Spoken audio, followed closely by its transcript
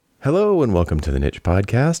Hello and welcome to the Niche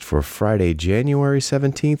Podcast for Friday, January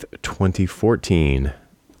 17th, 2014.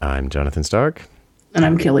 I'm Jonathan Stark. And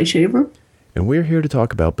I'm Kelli Shaver. And we're here to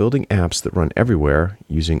talk about building apps that run everywhere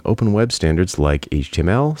using open web standards like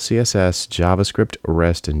HTML, CSS, JavaScript,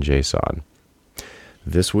 REST, and JSON.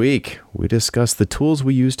 This week, we discuss the tools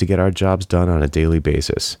we use to get our jobs done on a daily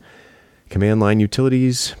basis. Command line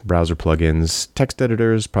utilities, browser plugins, text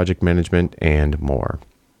editors, project management, and more.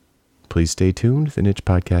 Please stay tuned. The Niche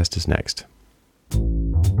Podcast is next.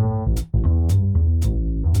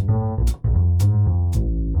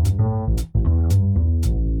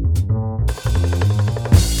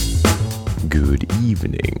 Good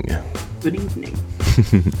evening. Good evening.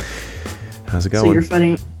 How's it going?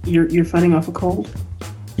 So you're fighting off a cold?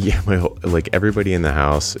 Yeah, everybody in the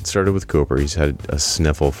house. It started with Cooper. He's had a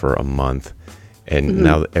sniffle for a month, and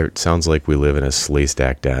now it sounds like we live in a sleigh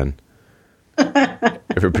stack den.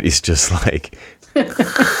 Everybody's just like.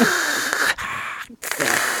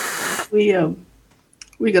 Yeah.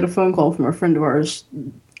 We got a phone call from a friend of ours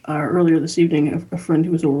earlier this evening. A friend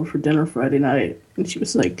who was over for dinner Friday night, and she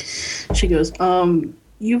goes,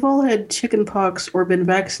 "You've all had chicken pox or been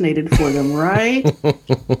vaccinated for them, right?"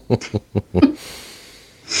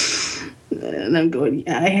 And I'm going,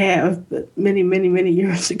 "Yeah, I have, but many, many, many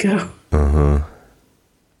years ago." Ugh,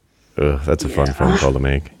 that's a fun phone call to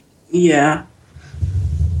make. Yeah.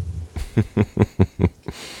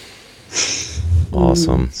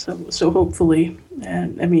 Awesome. So hopefully,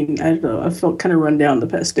 and I mean, I don't know, I felt kind of run down the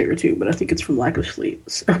past day or two, but I think it's from lack of sleep.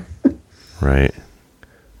 So. Right.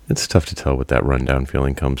 It's tough to tell what that rundown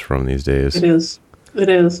feeling comes from these days. It is.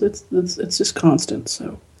 It's just constant.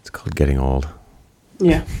 So. It's called getting old.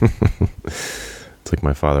 Yeah. It's like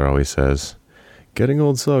my father always says, "Getting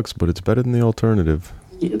old sucks, but it's better than the alternative."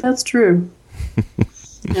 Yeah, that's true.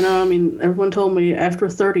 I mean, everyone told me after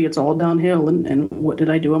 30 it's all downhill, and what did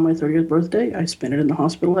I do on my 30th birthday? I spent it in the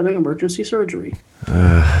hospital having emergency surgery.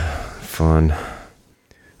 Fun.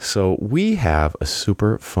 So we have a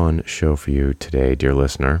super fun show for you today, dear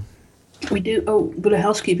listener. We do. Oh, but a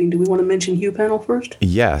housekeeping. Do we want to mention HughPanel first?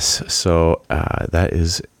 Yes. So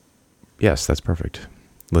that's perfect.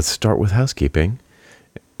 Let's start with housekeeping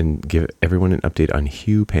and give everyone an update on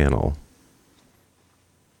HughPanel.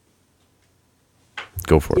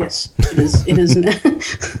 Go for it. Yes, it is.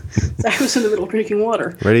 I was in the middle of drinking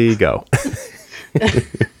water. Ready to go.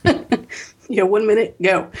 Yeah, 1 minute,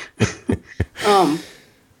 go.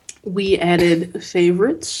 We added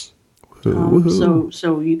favorites.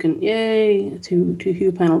 So you can, to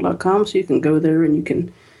HughPanel.com, so you can go there and you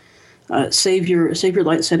can save your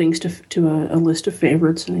light settings to a list of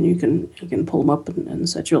favorites, and then you can pull them up and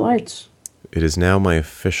set your lights. It is now my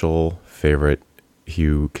official favorite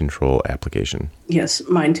Hue control application. Yes,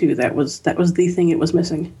 mine too. That was the thing it was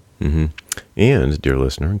missing. Mm-hmm. And, dear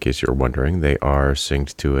listener, in case you're wondering, they are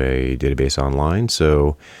synced to a database online,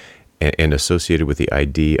 and associated with the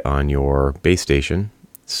ID on your base station.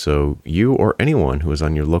 So you or anyone who is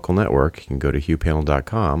on your local network can go to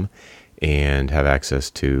HughPanel.com and have access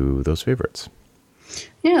to those favorites.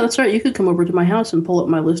 Yeah, that's right. You could come over to my house and pull up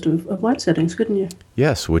my list of light settings, couldn't you?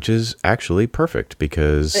 Yes, which is actually perfect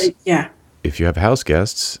because if you have house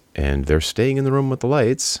guests and they're staying in the room with the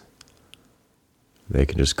lights, they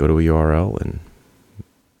can just go to a URL and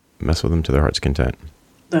mess with them to their heart's content.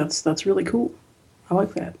 That's really cool. I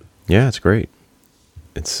like that. Yeah, it's great.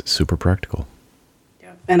 It's super practical.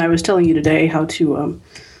 Yeah, and I was telling you today how to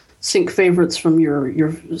sync favorites from your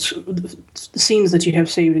scenes that you have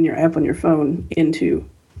saved in your app on your phone into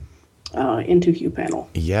HughPanel.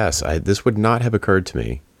 Yes, this would not have occurred to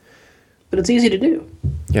me. But it's easy to do.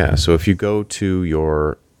 Yeah, so if you go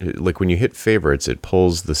to when you hit favorites, it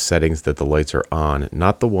pulls the settings that the lights are on,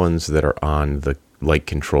 not the ones that are on the light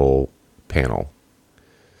control panel.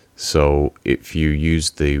 So if you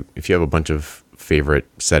have a bunch of favorite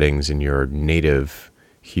settings in your native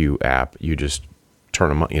Hue app, you just turn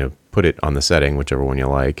them on, put it on the setting, whichever one you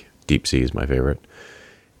like. Deep Sea is my favorite.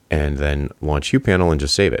 And then launch HughPanel and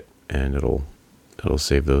just save it. And it'll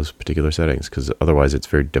save those particular settings, because otherwise it's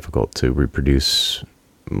very difficult to reproduce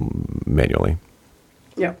manually.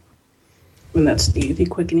 Yeah. And that's the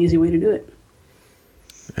quick and easy way to do it.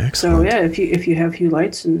 Excellent. So yeah, if you have Hue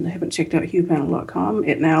lights and haven't checked out HughPanel.com,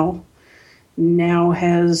 it now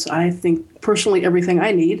has, I think, personally everything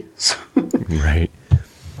I need. Right.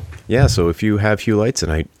 Yeah, so if you have Hue lights,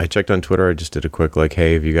 and I checked on Twitter, I just did a quick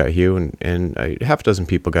hey, have you got Hue? And half a dozen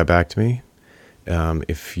people got back to me.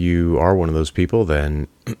 If you are one of those people, then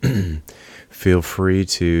feel free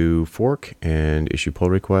to fork and issue pull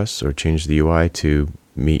requests or change the UI to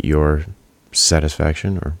meet your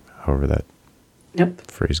satisfaction, or however that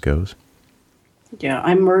phrase goes. Yeah,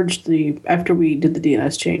 after we did the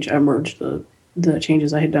DNS change, I merged the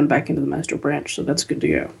changes I had done back into the master branch, so that's good to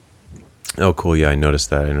go. Oh, cool. Yeah, I noticed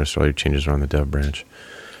that. I noticed all your changes are on the dev branch.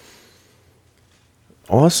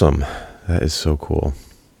 Awesome. That is so cool.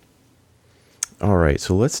 All right,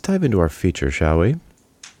 so let's dive into our feature, shall we?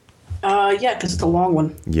 Yeah, because it's a long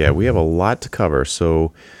one. Yeah, we have a lot to cover.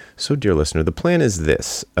 So dear listener, the plan is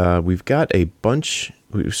this. We've got a bunch,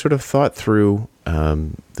 we've sort of thought through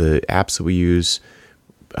the apps that we use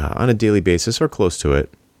on a daily basis or close to it.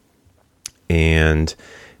 And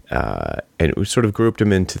we sort of grouped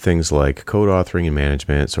them into things like code authoring and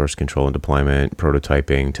management, source control and deployment,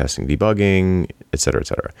 prototyping, testing, debugging, et cetera, et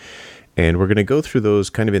cetera. And we're going to go through those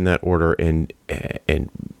kind of in that order. And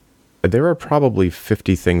there are probably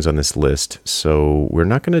 50 things on this list. So we're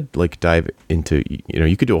not going to like dive into,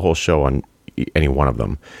 you could do a whole show on any one of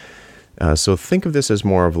them. So think of this as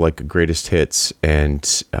more of like greatest hits.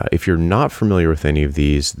 And if you're not familiar with any of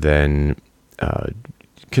these, then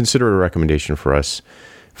consider it a recommendation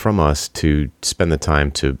from us to spend the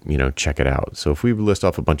time to, check it out. So if we list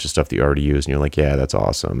off a bunch of stuff that you already use and you're like, yeah, that's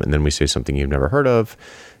awesome. And then we say something you've never heard of,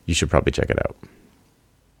 you should probably check it out.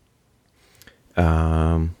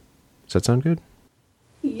 Does that sound good?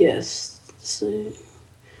 Yes.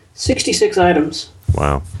 66 items.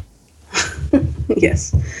 Wow.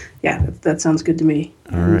 Yes. Yeah, that sounds good to me.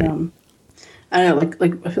 All right. I don't know,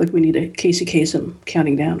 like I feel like we need a Casey Kasem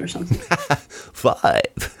counting down or something. 5.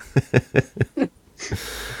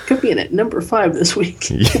 Could be in at number 5 this week.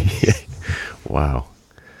 Yeah. Wow.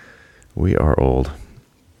 We are old.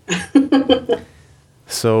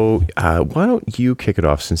 So why don't you kick it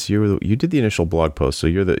off, since you did the initial blog post, so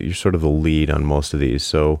you're sort of the lead on most of these.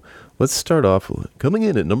 So let's start off coming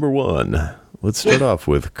in at number 1. Let's start off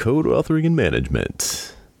with code authoring and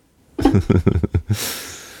management.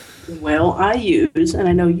 Well, I use, and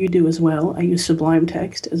I know you do as well, I use Sublime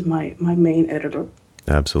Text as my main editor.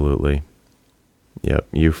 Absolutely. Yep.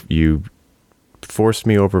 You forced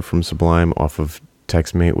me over from Sublime off of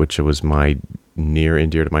TextMate, which was my near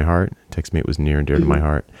and dear to my heart. TextMate was near and dear to my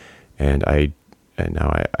heart. And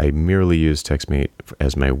now I merely use TextMate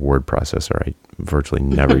as my word processor. I virtually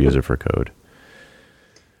never use it for code.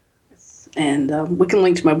 And we can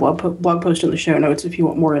link to my blog post in the show notes if you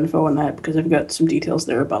want more info on that, because I've got some details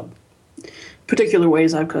there about particular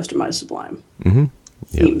ways I've customized Sublime. Mm-hmm.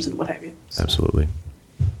 Yep. Themes and what have you. So. Absolutely.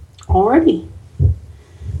 Alrighty.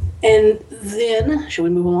 And then, shall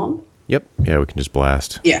we move along? Yep. Yeah, we can just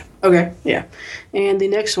blast. Yeah. Okay. Yeah. And the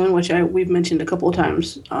next one, which we've mentioned a couple of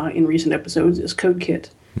times in recent episodes, is CodeKit,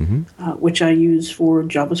 which I use for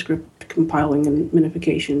JavaScript compiling and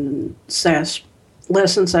minification and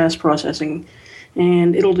less than SAS processing.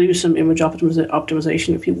 And it'll do some image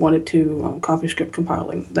optimization if you wanted to, CoffeeScript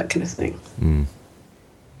compiling, that kind of thing. Mm.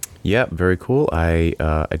 Yeah, very cool.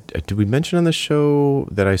 Did we mention on the show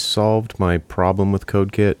that I solved my problem with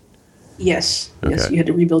CodeKit? Yes. Okay. Yes, you had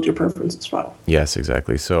to rebuild your preferences file. Yes,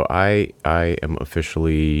 exactly. So I am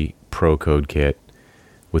officially pro CodeKit,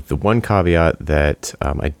 with the one caveat that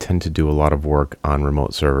I tend to do a lot of work on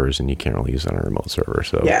remote servers, and you can't really use it on a remote server.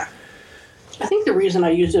 So yeah. I think the reason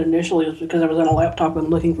I used it initially was because I was on a laptop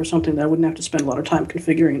and looking for something that I wouldn't have to spend a lot of time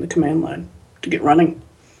configuring the command line to get running.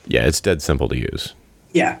 Yeah, it's dead simple to use.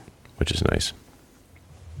 Yeah. Which is nice.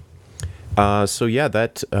 So yeah,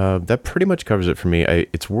 that pretty much covers it for me.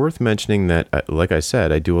 It's worth mentioning that, like I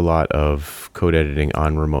said, I do a lot of code editing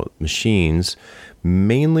on remote machines,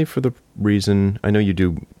 mainly for the reason, I know you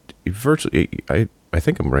do virtually, I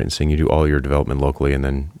think I'm right in saying you do all your development locally and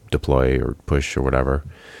then deploy or push or whatever.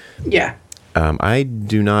 Yeah. I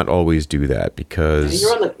do not always do that because...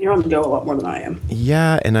 You're on the go a lot more than I am.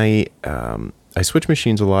 Yeah, and I switch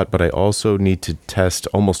machines a lot, but I also need to test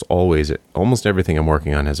almost everything I'm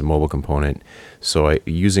working on has a mobile component. So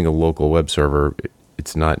using a local web server,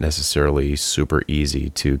 it's not necessarily super easy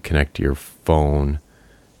to connect your phone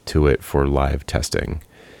to it for live testing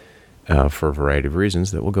for a variety of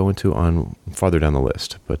reasons that we'll go into on farther down the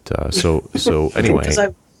list. But so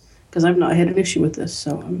anyway. Because I've not had an issue with this,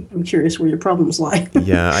 so I'm curious where your problems lie.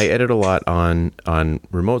 Yeah, I edit a lot on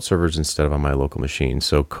remote servers instead of on my local machine.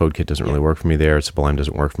 So CodeKit doesn't really work for me there. Sublime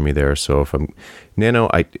doesn't work for me there. So if I'm Nano,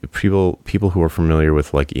 people who are familiar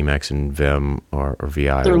with like Emacs and Vim or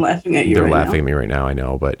VI, they're laughing at you. They're laughing at me right now. I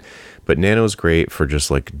know, but Nano's great for just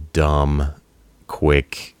like dumb,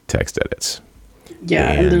 quick text edits. Yeah,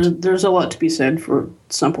 and there's a lot to be said for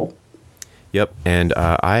simple. Yep, and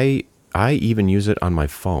I even use it on my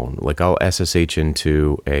phone. Like I'll SSH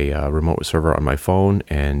into a remote server on my phone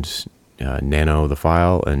and nano the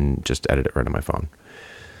file and just edit it right on my phone.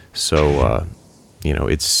 So,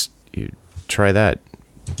 you try that,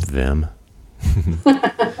 Vim.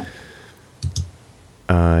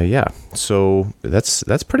 Yeah. So that's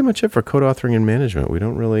pretty much it for code authoring and management. We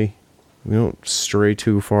don't stray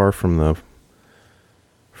too far from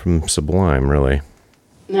Sublime, really.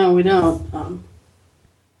 No, we don't.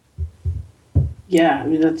 Yeah, I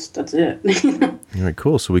mean that's it. All right,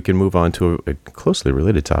 cool. So we can move on to a closely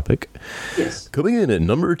related topic. Yes. Coming in at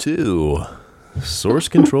number 2, source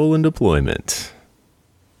control and deployment.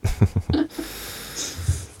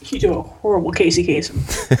 You do a horrible Casey Kasem.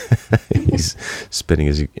 He's spinning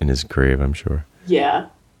in his grave, I'm sure. Yeah.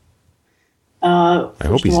 I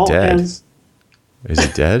hope he's dead. Is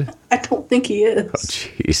he dead? I don't think he is. Oh,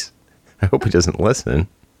 jeez. I hope he doesn't listen.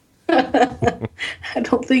 I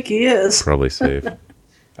don't think he is. Probably safe.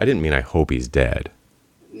 I didn't mean I hope he's dead.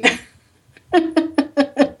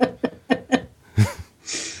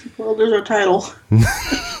 Well, there's our title.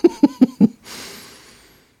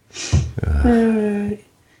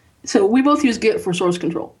 So we both use Git for source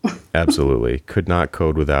control. Absolutely. Could not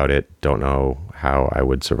code without it. Don't know how I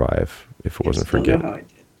would survive if it wasn't for Git.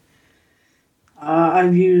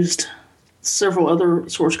 I've used several other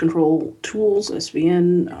source control tools,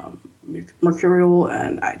 SVN, Mercurial,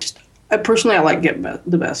 and I personally like Git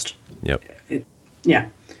the best. Yep. Yeah.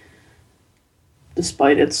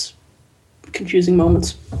 Despite its confusing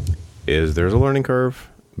moments. There's a learning curve,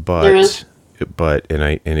 but there is.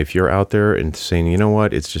 And if you're out there and saying, you know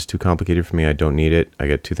what, it's just too complicated for me, I don't need it, I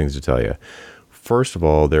got 2 things to tell you. First of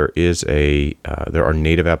all, there are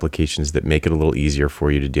native applications that make it a little easier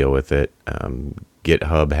for you to deal with it.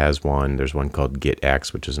 GitHub has one. There's one called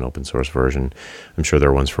GitX, which is an open source version. I'm sure there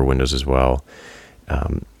are ones for Windows as well.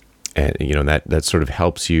 And that sort of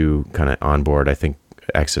helps you kind of onboard. I think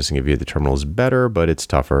accessing it via the terminal is better, but it's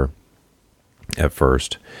tougher at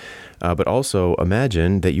first. But also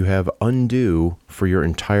imagine that you have undo for your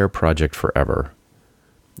entire project forever.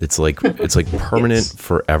 It's like permanent Yes.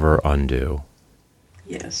 forever undo.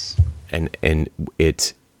 Yes. And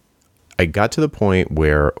I got to the point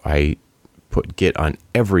where I put Git on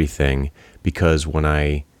everything because when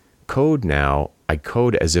I code now, I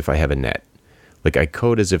code as if I have a net. Like I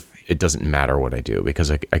code as if it doesn't matter what I do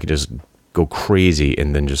because I could just go crazy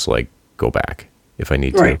and then just like go back if I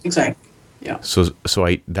need to. Right, exactly. Yeah. So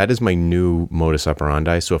that is my new modus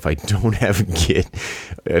operandi. So if I don't have Git,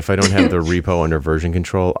 if I don't have the repo under version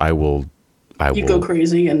control, I will go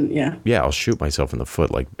crazy and yeah. Yeah, I'll shoot myself in the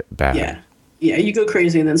foot like bad. Yeah. Yeah, you go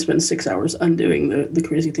crazy and then spend 6 hours undoing the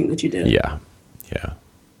crazy thing that you did. Yeah.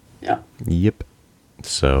 Yep.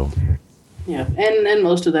 So. Yeah, and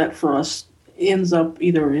most of that for us ends up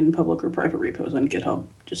either in public or private repos on GitHub,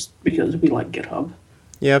 just because we like GitHub.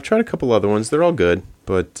 Yeah, I've tried a couple other ones. They're all good,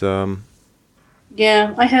 but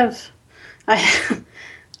yeah,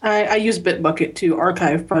 I use Bitbucket to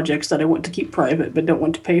archive projects that I want to keep private but don't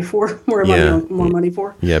want to pay for more money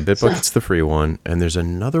for. Yeah, Bitbucket's the free one, and there's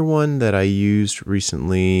another one that I used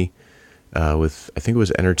recently with I think it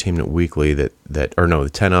was Entertainment Weekly the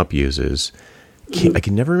 10up uses. I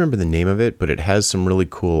can never remember the name of it, but it has some really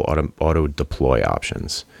cool auto deploy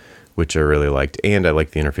options, which I really liked, and I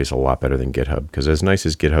like the interface a lot better than GitHub because as nice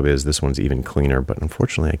as GitHub is, this one's even cleaner. But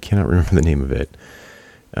unfortunately, I cannot remember the name of it.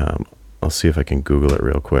 I'll see if I can Google it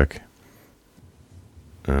real quick.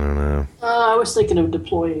 I don't know. I was thinking of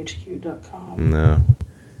deployhq.com. No.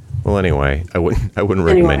 Well, anyway, I wouldn't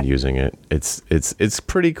recommend using it. It's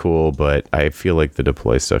pretty cool, but I feel like the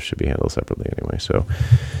deploy stuff should be handled separately anyway. So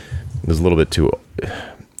it was a little bit too.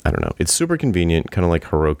 I don't know. It's super convenient, kind of like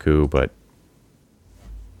Heroku, but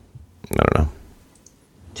I don't know.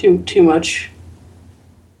 Too much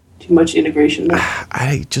integration there.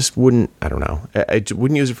 I just wouldn't. I don't know. I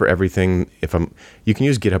wouldn't use it for everything. You can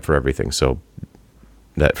use GitHub for everything. So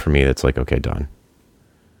that for me, that's like okay, done.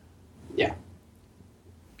 Yeah.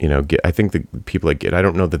 I think the people like Git. I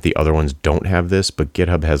don't know that the other ones don't have this, but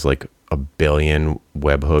GitHub has like 1 billion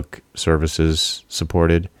webhook services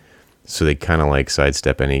supported. So they kind of like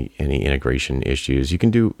sidestep any integration issues. You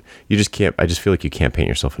just can't. I just feel like you can't paint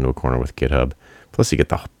yourself into a corner with GitHub. Plus, you get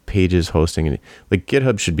the pages hosting, and like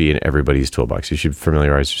GitHub should be in everybody's toolbox. You should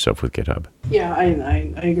familiarize yourself with GitHub. Yeah, I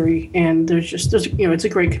agree. And there's it's a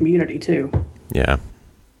great community too. Yeah,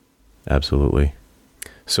 absolutely.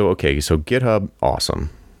 So GitHub, awesome.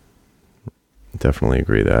 Definitely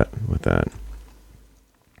agree with that.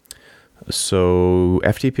 So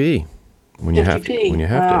FTP. When you have to.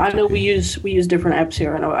 I know we use different apps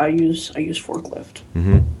here. I know I use Forklift.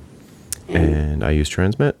 Mm-hmm. And I use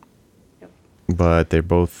Transmit. Yep. But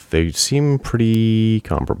they seem pretty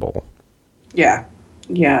comparable. Yeah.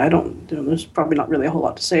 I don't. There's probably not really a whole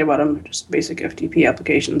lot to say about them. They're just basic FTP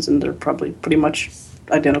applications, and they're probably pretty much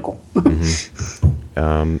identical. Mm-hmm.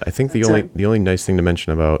 I think the only nice thing to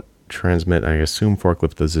mention about Transmit, I assume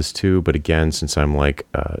Forklift does this too, but again, since I'm like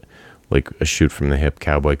a shoot from the hip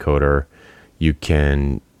cowboy coder, you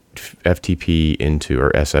can FTP into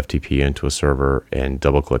or SFTP into a server and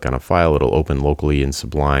double click on a file. It'll open locally in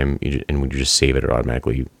Sublime, and when you just save it, it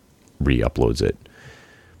automatically re-uploads it,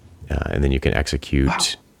 and then you can execute.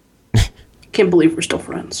 Wow. Can't believe we're still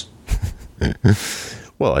friends.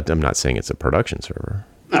 Well, I'm not saying it's a production server.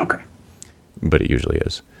 Okay. But it usually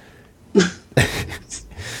is.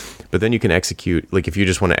 But then you can execute, like if you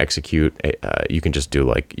just want to execute, you can just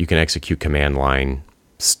do you can execute command line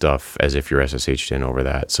stuff as if you're SSH'd in over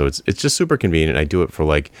that. So it's just super convenient. I do it for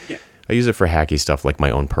I use it for hacky stuff like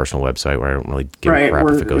my own personal website where I don't really give a crap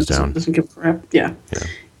if it goes down. Doesn't give a crap. Yeah.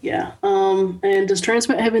 And does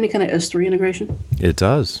Transmit have any kind of S3 integration? It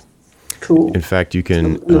does. Cool. In fact, you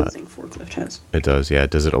can. Another thing Forklift has. It does. Yeah.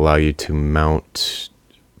 Does it allow you to mount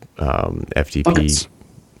FTP? Buckets.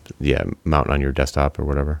 Yeah, mount on your desktop or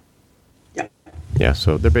whatever. Yeah. Yeah.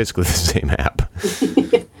 So they're basically the same app.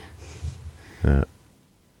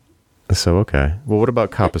 So okay. Well, what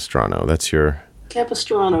about Capistrano? That's your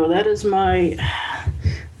Capistrano. That is my.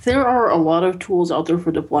 There are a lot of tools out there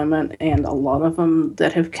for deployment, and a lot of them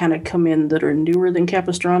that have kind of come in that are newer than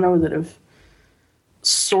Capistrano that have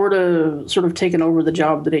sort of taken over the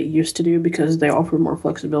job that it used to do because they offer more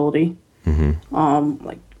flexibility. Mm-hmm.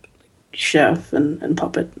 Like Chef and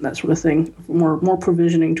Puppet and that sort of thing. More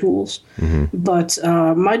provisioning tools. Mm-hmm. But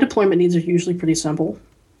my deployment needs are usually pretty simple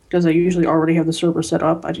because I usually already have the server set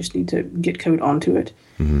up. I just need to get code onto it.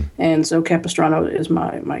 Mm-hmm. And so Capistrano is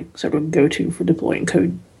my sort of go-to for deploying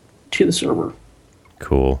code to the server.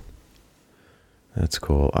 Cool. That's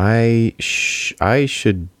cool. I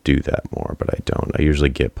should do that more, but I don't. I usually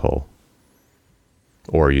git pull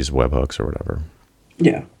or use webhooks or whatever.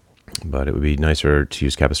 Yeah. But it would be nicer to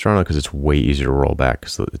use Capistrano because it's way easier to roll back.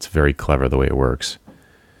 So it's very clever the way it works.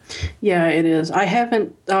 Yeah, it is. I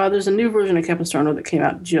haven't. There's a new version of Capistrano that came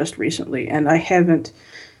out just recently, and I haven't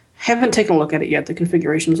taken a look at it yet. The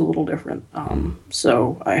configuration is a little different,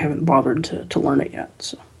 so I haven't bothered to learn it yet.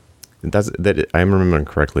 So that I'm remembering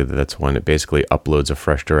correctly that's when it basically uploads a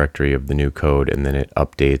fresh directory of the new code, and then it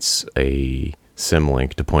updates a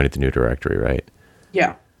symlink to point at the new directory, right?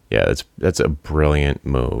 Yeah. Yeah, that's a brilliant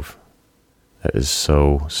move. That is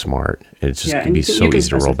so smart. It's just can be so easy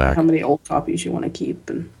to roll back. How many old copies you want to keep?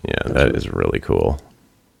 And yeah, that is really cool.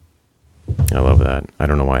 I love that. I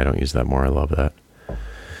don't know why I don't use that more. I love that.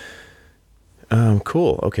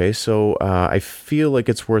 Cool. Okay, so I feel like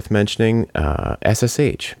it's worth mentioning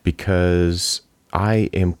SSH because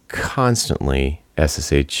I am constantly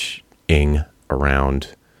SSHing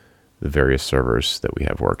around the various servers that we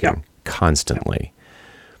have working. Yeah. Constantly.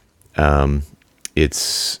 Yeah.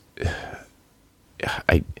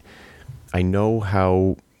 I know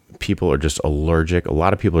how people are just allergic. A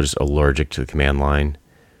lot of people are just allergic to the command line,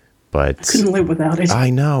 but I couldn't live without it.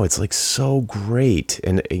 I know it's like so great,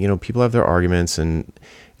 and people have their arguments, and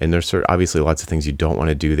there's obviously lots of things you don't want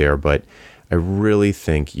to do there. But I really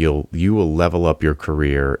think you will level up your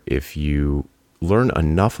career if you learn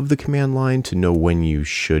enough of the command line to know when you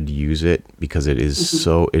should use it because it is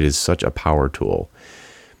it is such a power tool.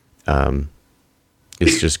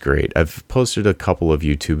 It's just great. I've posted a couple of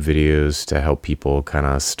YouTube videos to help people kind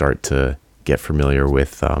of start to get familiar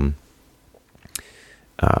with,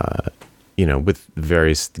 with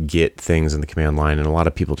various Git things in the command line. And a lot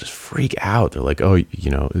of people just freak out. They're like, oh,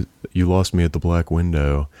 you lost me at the black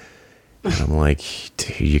window. And I'm like,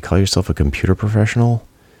 dude, you call yourself a computer professional?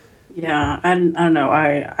 Yeah, I don't know.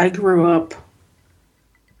 I grew up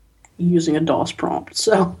using a DOS prompt,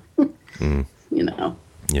 so,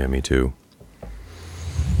 Yeah, me too.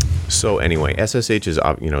 So anyway, SSH is,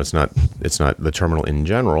 it's not the terminal in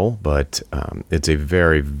general, but it's a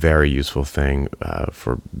very, very useful thing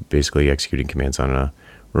for basically executing commands on a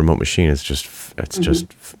remote machine. It's just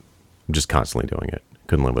constantly doing it.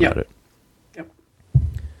 Couldn't live without it. Yep.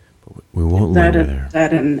 But we won't linger there.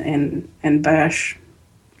 That and Bash,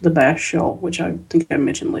 the Bash shell, which I think I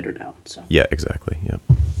mentioned later down. So yeah, exactly. Yep.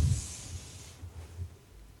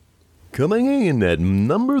 Coming in at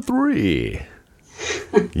number 3.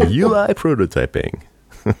 UI prototyping.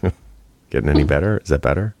 Getting any better? Is that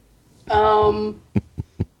better? I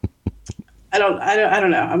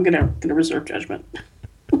don't know. I'm gonna reserve judgment.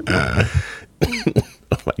 Oh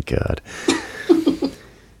my god.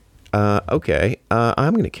 Okay.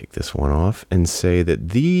 I'm gonna kick this one off and say that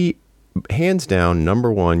the hands down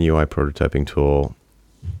number 1 UI prototyping tool,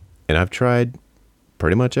 and I've tried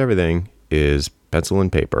pretty much everything, is pencil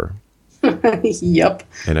and paper. Yep.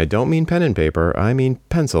 And I don't mean pen and paper. I mean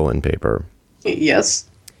pencil and paper. Yes.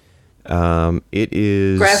 It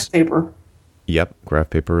is Graph paper. Yep, graph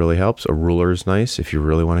paper really helps. A ruler is nice if you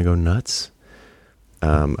really want to go nuts.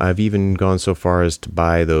 I've even gone so far as to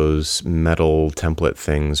buy those metal template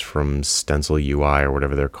things from Stencil UI or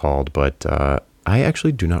whatever they're called, but I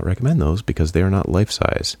actually do not recommend those because they are not life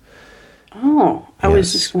size. Oh, I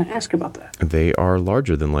was just going to ask about that. They are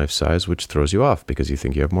larger than life size, which throws you off because you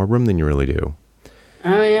think you have more room than you really do.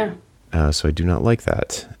 Oh, yeah. So I do not like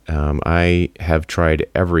that. I have tried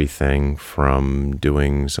everything from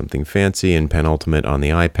doing something fancy in Penultimate on the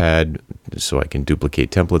iPad so I can duplicate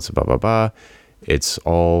templates, blah, blah, blah. It's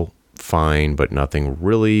all fine, but nothing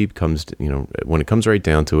really comes, when it comes right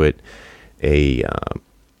down to it,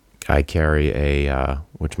 I carry a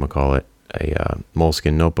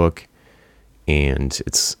Moleskine notebook, and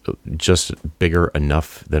it's just bigger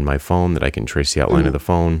enough than my phone that I can trace the outline of the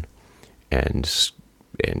phone, and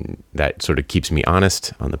that sort of keeps me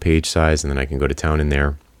honest on the page size, and then I can go to town in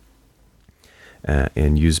there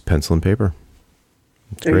and use pencil and paper.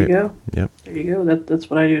 It's there great. You go. Yep. There you go. That's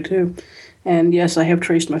what I do too. And yes, I have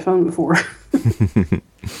traced my phone before.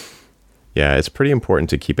 Yeah, it's pretty important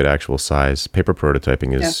to keep it actual size. Paper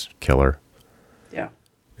prototyping is killer. Yeah.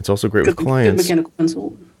 It's also great with clients. Good mechanical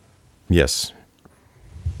pencil. Yes.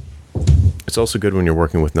 It's also good when you're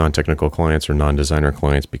working with non-technical clients or non-designer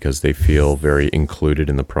clients because they feel very included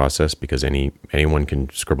in the process because anyone can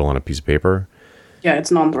scribble on a piece of paper. Yeah,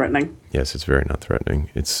 it's non-threatening. Yes, it's very non-threatening.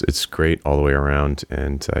 It's great all the way around,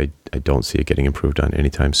 and I don't see it getting improved on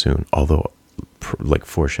anytime soon. Although, like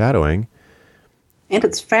foreshadowing. And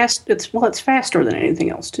it's fast. It's faster than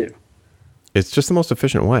anything else too. It's just the most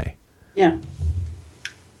efficient way. Yeah.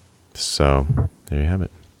 So there you have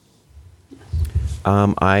it.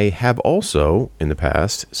 I have also in the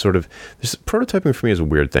past this prototyping for me is a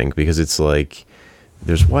weird thing because it's like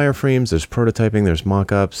there's wireframes, there's prototyping, there's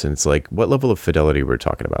mock-ups, and it's like what level of fidelity we're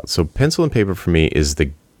talking about. So pencil and paper for me is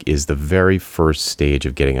the very first stage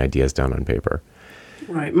of getting ideas down on paper.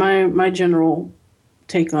 Right. My general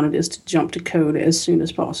take on it is to jump to code as soon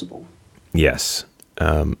as possible. Yes.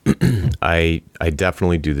 I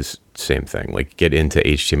definitely do this same thing, like get into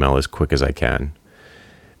HTML as quick as I can.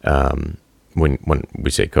 When we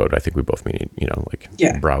say code, I think we both mean,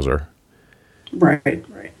 browser. Right.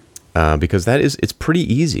 Because it's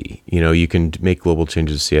pretty easy. You can make global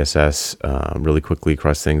changes to CSS really quickly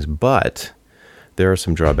across things, but there are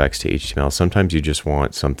some drawbacks to HTML. Sometimes you just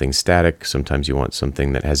want something static. Sometimes you want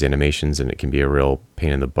something that has animations, and it can be a real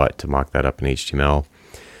pain in the butt to mock that up in HTML.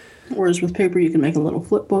 Whereas with paper, you can make a little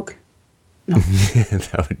flip book. No.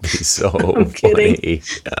 That would be so I'm funny. kidding.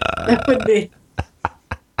 That would be.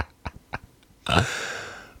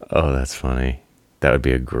 Oh, that's funny. That would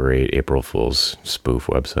be a great April Fool's spoof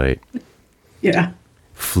website. Yeah.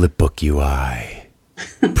 Flipbook UI.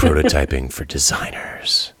 Prototyping for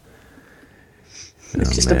designers.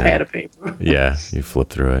 It's just a pad of paper. Yeah, you flip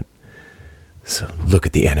through it. So look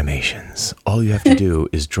at the animations. All you have to do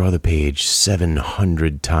is draw the page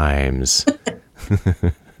 700 times.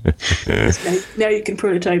 Now you can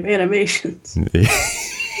prototype animations.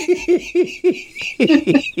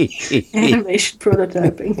 Animation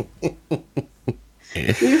prototyping.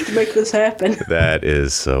 We have to make this happen. That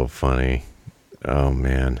is so funny. Oh,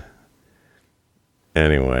 man.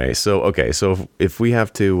 Anyway, so if we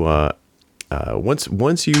have to,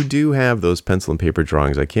 once you do have those pencil and paper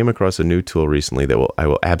drawings, I came across a new tool recently that I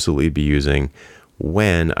will absolutely be using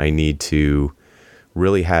when I need to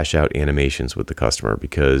really hash out animations with the customer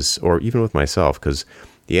or even with myself, because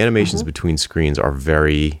the animations between screens are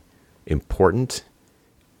very important,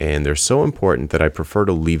 and they're so important that I prefer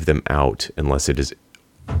to leave them out unless it is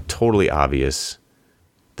totally obvious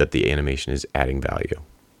that the animation is adding value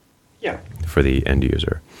for the end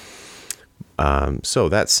user. So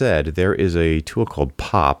that said, there is a tool called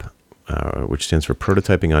POP, which stands for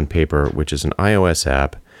Prototyping on Paper, which is an iOS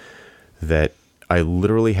app that I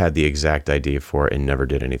literally had the exact idea for and never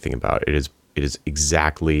did anything about. It is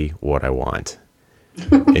exactly what I want.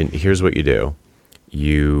 And here's what you do.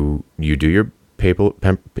 You do your Papil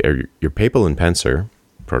and Pencer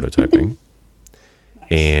prototyping,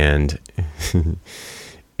 and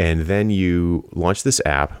then you launch this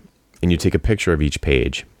app and you take a picture of each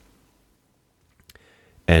page,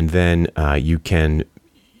 and then you can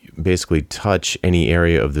basically touch any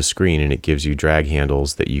area of the screen, and it gives you drag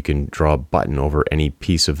handles that you can draw a button over any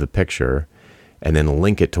piece of the picture and then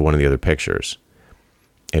link it to one of the other pictures.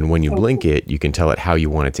 And when you blink it, you can tell it how you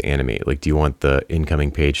want it to animate. Like, do you want the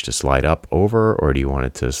incoming page to slide up over, or do you want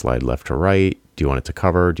it to slide left to right? Do you want it to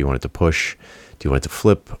cover? Do you want it to push? Do you want it to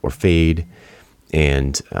flip or fade?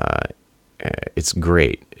 And It's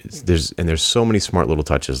great. There's so many smart little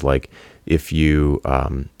touches. Like if you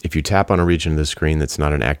tap on a region of the screen that's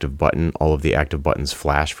not an active button, all of the active buttons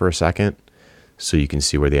flash for a second, so you can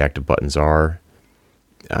see where the active buttons are.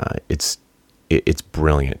 It's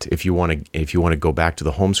brilliant. If you want to go back to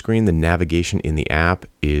the home screen, the navigation in the app,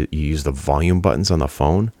 you use the volume buttons on the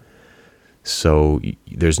phone. So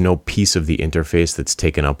there's no piece of the interface that's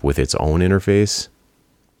taken up with its own interface.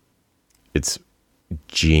 It's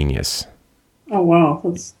genius. Oh wow,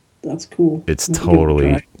 that's cool. It's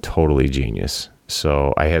totally genius.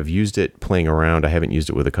 So I have used it playing around. I haven't used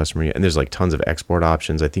it with a customer yet. And there's like tons of export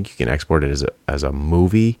options. I think you can export it as a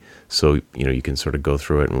movie. So, you can sort of go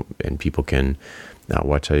through it and people can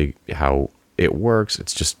watch how it works.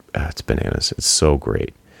 It's just, it's bananas. It's so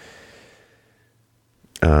great.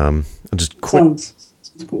 Just quick. Sounds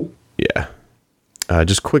cool. Yeah.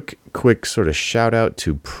 Just quick sort of shout out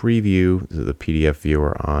to Preview, the PDF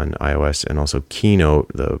viewer on iOS, and also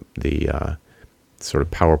Keynote, the sort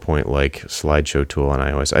of PowerPoint-like slideshow tool on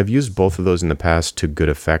iOS. I've used both of those in the past to good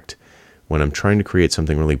effect when I'm trying to create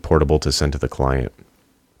something really portable to send to the client,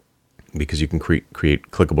 because you can create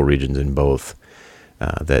clickable regions in both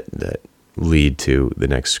that lead to the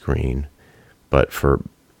next screen. But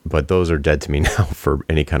those are dead to me now for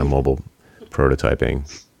any kind of mobile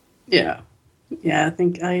prototyping. Yeah. I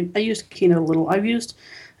think I used Keynote a little. I've used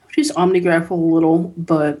OmniGraph a little,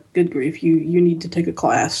 but good grief, you need to take a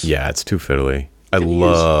class. Yeah, it's too fiddly. I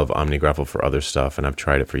love OmniGraph for other stuff, and I've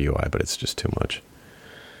tried it for UI, but it's just too much.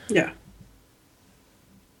 Yeah.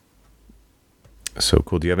 So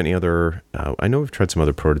cool. Do you have any other... I know we've tried some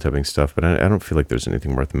other prototyping stuff, but I don't feel like there's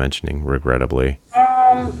anything worth mentioning, regrettably.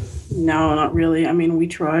 No, not really. I mean,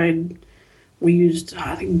 we used,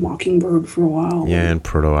 I think, Mockingbird for a while. Yeah, and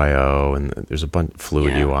Proto.io, and there's a bunch...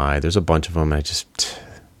 Fluid UI. There's a bunch of them. It's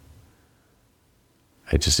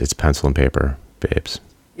pencil and paper, babes.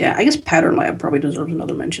 Yeah, I guess Pattern Lab probably deserves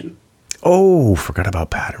another mention. Oh, forgot about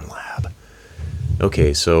Pattern Lab.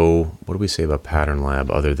 Okay, so what do we say about Pattern Lab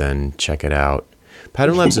other than check it out?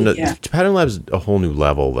 Pattern Lab's Pattern Lab's a whole new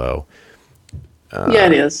level, though. Yeah,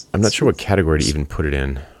 it is. I'm not sure what category to even put it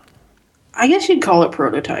in. I guess you'd call it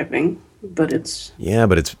prototyping, but it's... Yeah,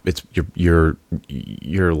 but it's you're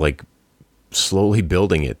like slowly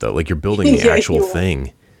building it, though. Like you're building the actual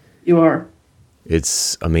thing. You are.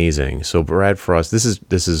 It's amazing. So Brad Frost, this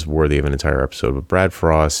is worthy of an entire episode, but Brad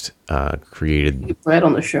Frost created... Get Brad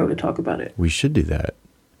on the show to talk about it. We should do that.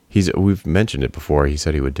 We've mentioned it before. He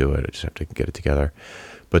said he would do it. I just have to get it together.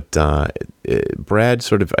 But Brad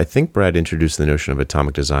I think Brad introduced the notion of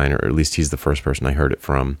atomic design, or at least he's the first person I heard it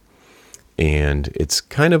from. And it's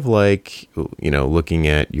kind of like, looking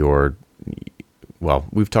at your... Well,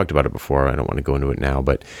 we've talked about it before. I don't want to go into it now,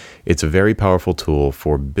 but it's a very powerful tool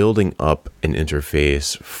for building up an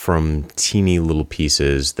interface from teeny little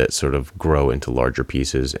pieces that sort of grow into larger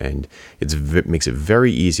pieces. And it makes it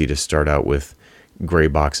very easy to start out with gray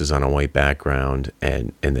boxes on a white background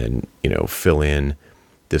and then, fill in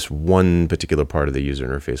this one particular part of the user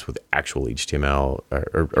interface with actual HTML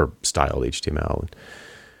or styled HTML.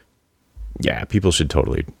 Yeah, people should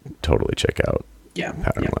totally check out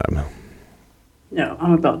Pattern Lab. No,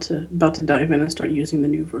 I'm about to dive in and start using the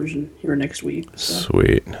new version here next week. So.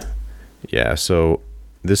 Sweet. Yeah, so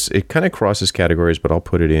it kind of crosses categories, but I'll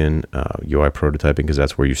put it in UI prototyping because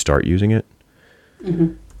that's where you start using it.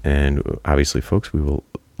 Mm-hmm. And obviously, folks, we will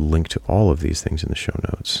link to all of these things in the show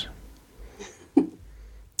notes.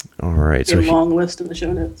 All right. So a long list in the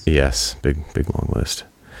show notes. Yes, big long list.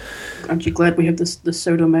 Aren't you glad we have the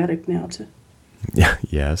Sodomatic now too? Yeah.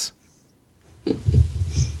 Yes.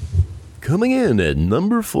 Coming in at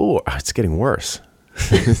number 4. Oh, it's getting worse.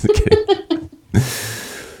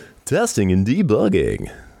 Testing and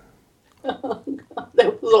debugging. Oh, God,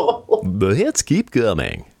 that was awful. The hits keep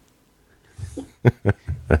coming.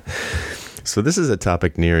 So this is a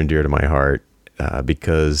topic near and dear to my heart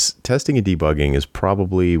because testing and debugging is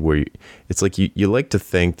probably where it's like you like to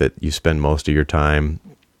think that you spend most of your time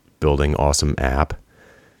building awesome app.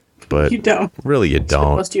 But you don't. Really, you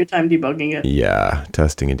don't. Most of your time debugging it. Yeah,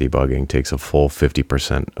 testing and debugging takes a full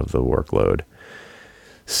 50% of the workload.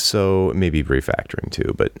 So maybe refactoring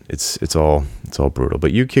too, but it's all brutal.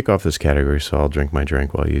 But you kick off this category, so I'll drink my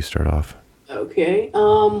drink while you start off. Okay.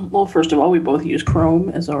 Well, first of all, we both use Chrome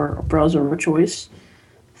as our browser of choice,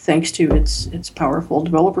 thanks to its powerful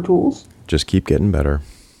developer tools. Just keep getting better.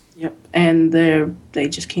 Yep, and they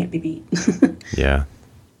just can't be beat. Yeah.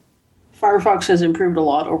 Firefox has improved a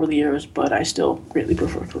lot over the years, but I still greatly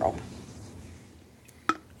prefer Chrome.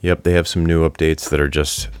 Yep, they have some new updates that are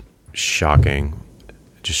just shockingly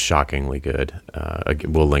good.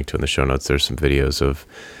 We'll link to in the show notes. There's some videos of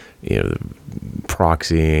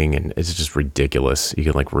proxying, and it's just ridiculous. You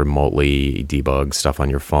can like remotely debug stuff on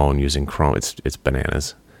your phone using Chrome. It's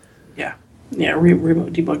bananas. Yeah,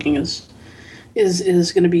 remote debugging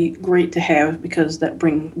is going to be great to have, because that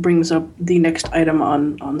brings up the next item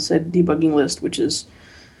on said debugging list, which is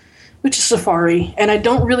Safari. And I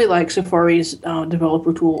don't really like Safari's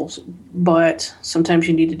developer tools, but sometimes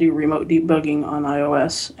you need to do remote debugging on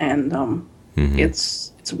iOS, and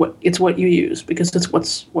it's what you use, because it's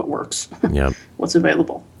what works. Yep. What's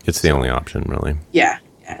available. It's the only option, really. Yeah,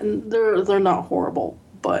 and they're not horrible,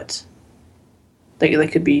 but they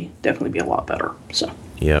could definitely be a lot better. So.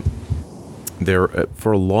 Yep.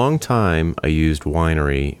 For a long time, I used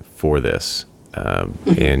Winery for this,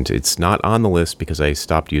 and it's not on the list because I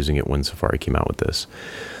stopped using it when Safari came out with this.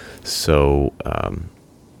 So,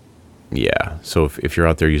 So if you're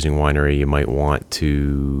out there using Winery, you might want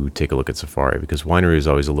to take a look at Safari, because Winery is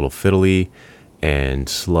always a little fiddly and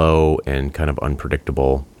slow and kind of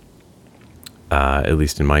unpredictable, at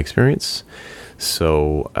least in my experience.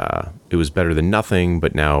 So it was better than nothing,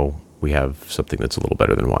 but now we have something that's a little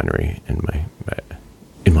better than Winery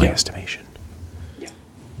in my estimation. Yeah.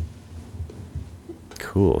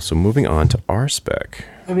 Cool. So moving on to RSpec.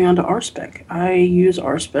 I use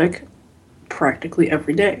RSpec practically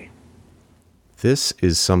every day. This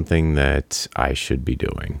is something that I should be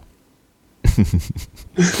doing.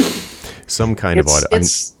 Some kind of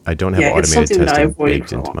I don't have automated testing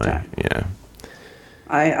baked into my time. Yeah.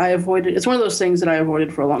 I avoided. It's one of those things that I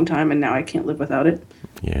avoided for a long time, and now I can't live without it.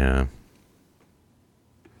 Yeah.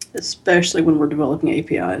 Especially when we're developing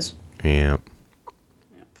APIs. Yeah.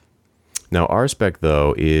 Yep. Now RSpec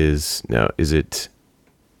though is it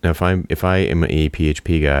if I am a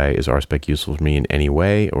PHP guy, is RSpec useful for me in any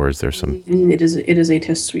way, or is there some? It is a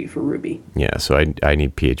test suite for Ruby. Yeah, so I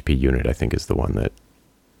need PHP Unit. I think is the one that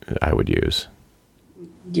I would use.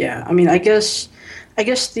 Yeah, I mean, I guess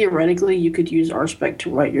theoretically you could use RSpec to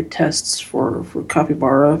write your tests for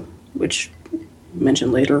Capybara, which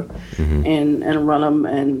mentioned later, and run them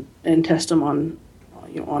and test them on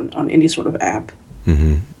any sort of app,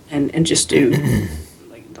 and just do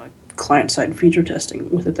like client side feature testing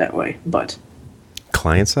with it that way. But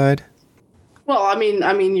client side? Well, I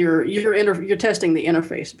mean, you're testing the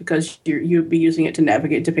interface, because you'd be using it to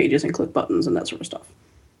navigate to pages and click buttons and that sort of stuff.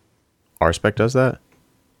 RSpec does that?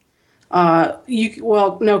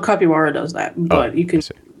 No, Capybara does that, but you can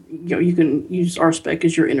use RSpec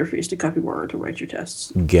as your interface to Capybara to write your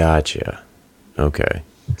tests. Gotcha. Okay.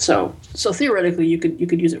 So theoretically, you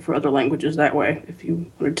could use it for other languages that way if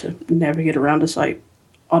you wanted to navigate around a site,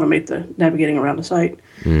 automate the navigating around a site.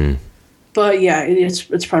 But yeah,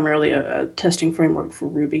 it's primarily a testing framework for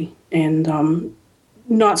Ruby, and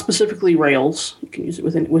not specifically Rails. You can use it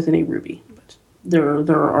with any Ruby, but there's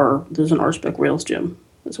an RSpec Rails gem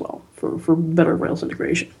as well for better Rails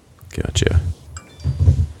integration. Gotcha.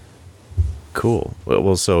 Cool.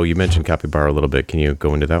 Well, so you mentioned Capybara a little bit. Can you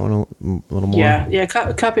go into that one a little more? Yeah.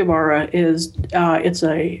 Capybara is it's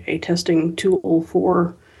a testing tool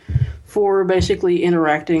for basically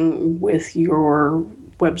interacting with your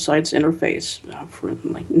website's interface, for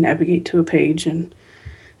like navigate to a page and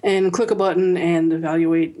click a button and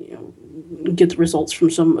evaluate, get the results from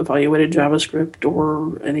some evaluated JavaScript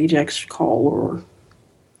or an AJAX call or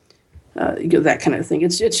that kind of thing.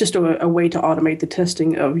 It's just a way to automate the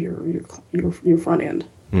testing of your front end.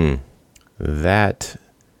 That,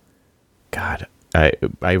 God, I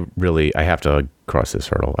have to cross this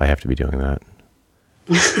hurdle. I have to be doing that.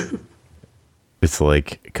 It's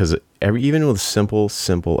like, because even with simple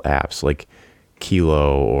apps like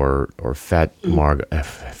Kilo or Fat Margo,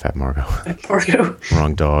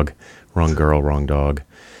 wrong dog, wrong girl, wrong dog.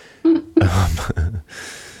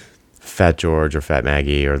 Fat George or Fat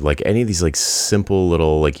Maggie, or like any of these like simple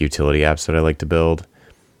little like utility apps that I like to build.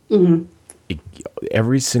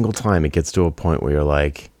 Every single time it gets to a point where you're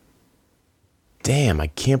like, damn, I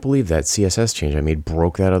can't believe that CSS change I made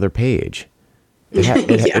broke that other page.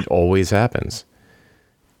 It always happens.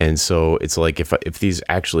 And so it's like if these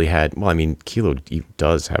actually had, well, I mean, Kilo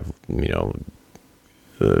does have,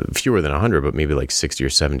 fewer than 100, but maybe like 60 or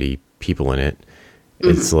 70 people in it.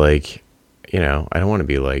 It's like, I don't want to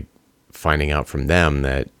be like finding out from them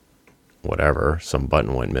that whatever, some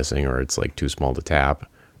button went missing or it's like too small to tap.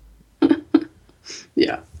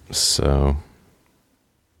 Yeah. So.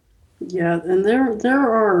 Yeah, and there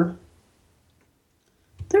are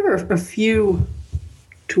a few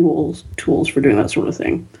tools for doing that sort of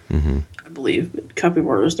thing. I believe, but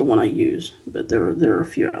Capybara is the one I use, but there are a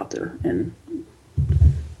few out there, and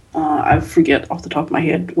I forget off the top of my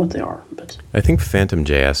head what they are. But I think Phantom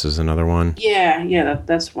JS is another one. Yeah,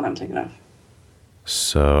 that's what I'm thinking of.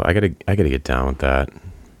 So I gotta get down with that.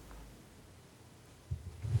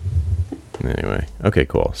 Anyway, okay,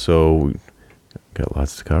 cool. So got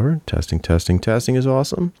lots to cover. Testing is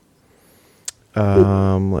awesome.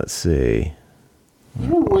 Let's see. You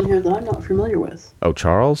have one here that I'm not familiar with. Oh,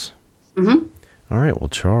 Charles? Mm-hmm. All right, well,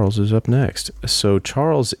 Charles is up next. So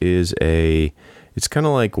Charles is it's kind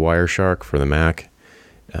of like Wireshark for the Mac.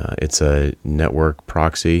 It's a network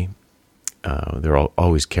proxy. They're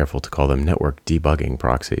always careful to call them network debugging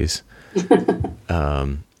proxies.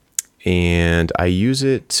 And I use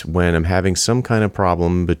it when I'm having some kind of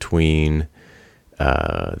problem between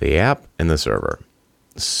the app and the server.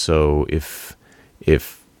 So if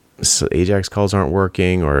AJAX calls aren't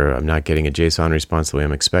working or I'm not getting a JSON response the way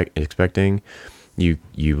I'm expecting, you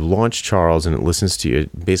launch Charles and it listens to you.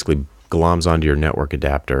 It basically gloms onto your network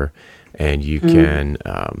adapter, and you can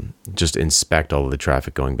just inspect all of the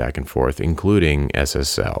traffic going back and forth, including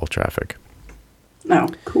SSL traffic. Oh,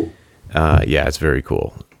 cool. Yeah, it's very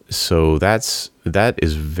cool. So that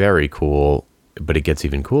is very cool, but it gets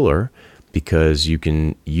even cooler because you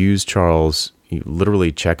can use Charles. You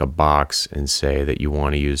literally check a box and say that you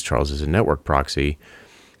want to use Charles as a network proxy.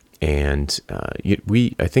 And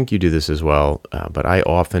I think you do this as well, but I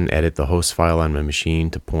often edit the host file on my machine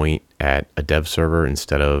to point at a dev server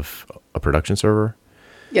instead of a production server.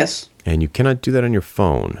 Yes. And you cannot do that on your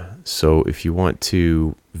phone. So if you want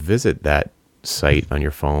to visit that site on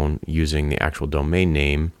your phone using the actual domain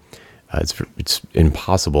name, it's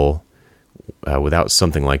impossible without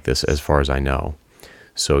something like this, as far as I know.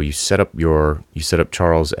 So you set up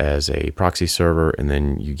Charles as a proxy server, and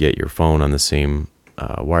then you get your phone on the same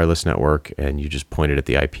wireless network, and you just point it at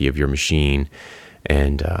the IP of your machine,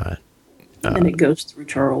 and it goes through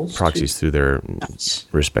Charles. Proxies through their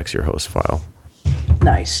respects your host file.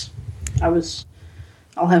 Nice.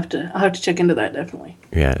 I'll have to check into that, definitely.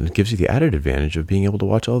 Yeah, and it gives you the added advantage of being able to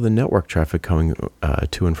watch all the network traffic coming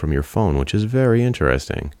to and from your phone, which is very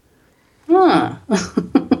interesting. Huh.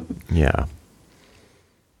 Yeah.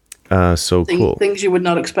 So cool. Things you would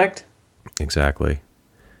not expect. Exactly.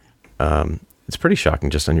 It's pretty shocking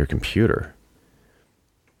just on your computer.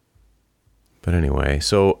 But anyway,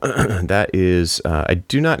 so that is, I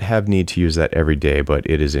do not have need to use that every day, but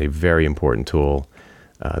it is a very important tool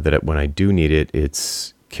that when I do need it,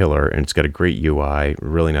 it's killer. And it's got a great UI,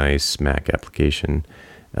 really nice Mac application.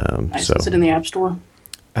 Nice. Is it in the App Store?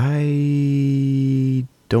 I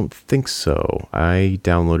don't think so. I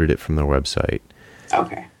downloaded it from their website.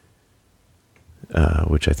 Okay.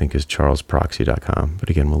 Which I think is charlesproxy.com. But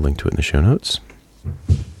again, we'll link to it in the show notes.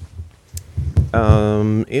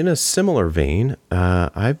 In a similar vein,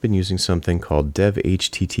 I've been using something called Dev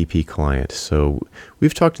HTTP Client. So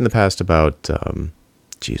we've talked in the past about, what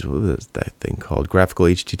was that thing called? Graphical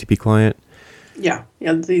HTTP Client? Yeah.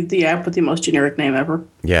 The app with the most generic name ever.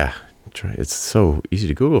 Yeah. It's so easy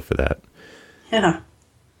to Google for that. Yeah.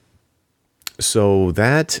 So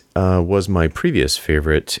that was my previous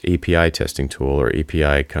favorite API testing tool, or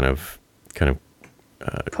API kind of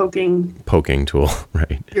poking tool,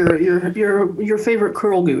 right? Your favorite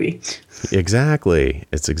curl GUI. Exactly,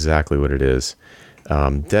 it's exactly what it is.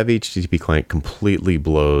 Dev HTTP Client completely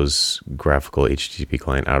blows graphical HTTP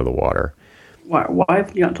Client out of the water. Why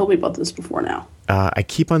have you not told me about this before now? I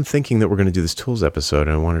keep on thinking that we're going to do this tools episode,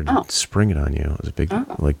 and I wanted to spring it on you. It was a big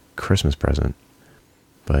Christmas present.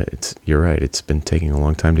 But you're right. It's been taking a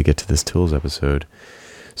long time to get to this tools episode.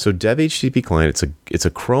 So Dev HTTP Client, it's a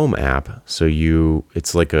Chrome app. So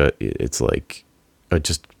it's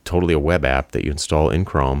just totally a web app that you install in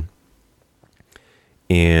Chrome,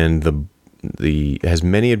 and it has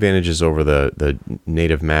many advantages over the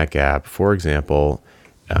native Mac app. For example,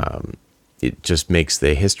 it just makes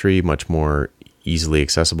the history much more easily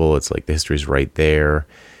accessible. It's like the history's right there.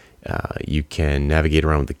 You can navigate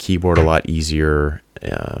around with the keyboard a lot easier.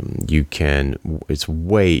 It's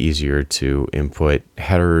way easier to input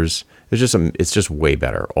headers. It's just way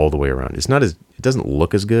better all the way around. It doesn't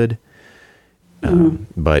look as good,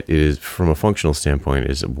 but it is, from a functional standpoint,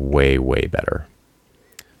 is way, way better.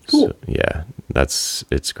 Cool. So, yeah,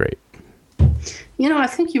 it's great. I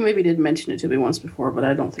think you maybe did mention it to me once before, but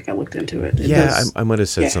I don't think I looked into it. I might have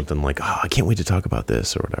said something like, "Oh, I can't wait to talk about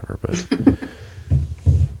this" or whatever, but.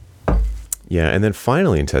 Yeah, and then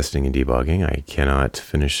finally in testing and debugging, I cannot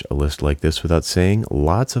finish a list like this without saying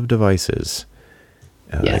lots of devices.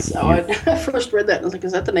 Yes, I first read that and I was like,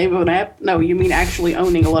 is that the name of an app? No, you mean actually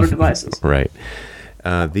owning a lot of devices. Right.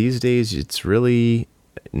 These days, it's really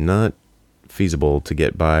not feasible to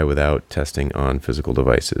get by without testing on physical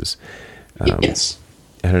devices. Yes.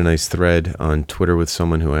 I had a nice thread on Twitter with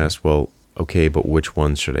someone who asked, well, okay, but which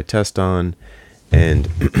ones should I test on? And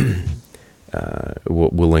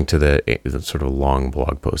we'll link to the sort of long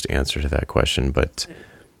blog post answer to that question. But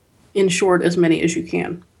in short, as many as you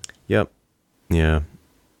can. Yep. Yeah.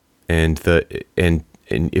 And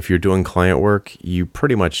if you're doing client work, you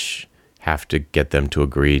pretty much have to get them to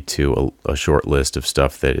agree to a short list of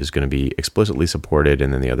stuff that is going to be explicitly supported,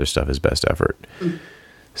 and then the other stuff is best effort. Mm-hmm.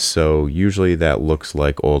 So usually that looks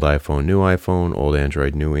like old iPhone, new iPhone, old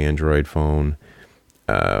Android, new Android phone,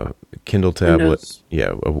 Kindle tablet,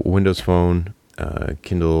 Windows phone,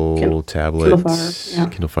 Kindle tablet,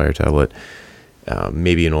 Kindle Fire tablet,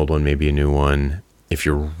 maybe an old one, maybe a new one. If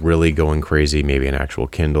you're really going crazy, maybe an actual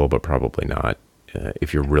Kindle, but probably not.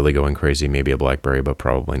 If you're really going crazy, maybe a BlackBerry, but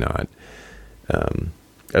probably not.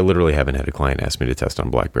 I literally haven't had a client ask me to test on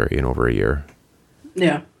BlackBerry in over a year.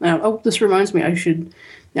 Yeah. This reminds me,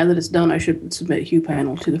 now that it's done, I should submit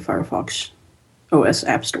HuPanel to the Firefox OS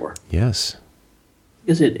App Store. Yes.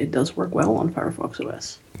 Because it does work well on Firefox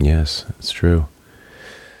OS. Yes, that's true.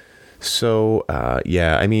 So,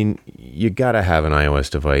 I mean, you got to have an iOS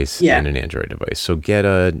device and an Android device. So get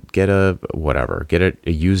a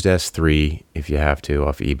used S3 if you have to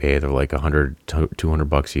off eBay. They're like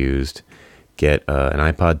 $100-$200 used. Get an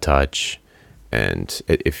iPod Touch, and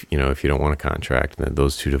if you don't want a contract, then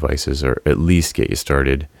those two devices are at least get you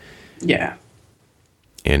started. Yeah.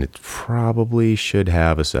 And it probably should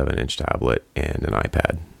have a 7-inch tablet and an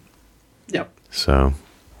iPad. Yep. So.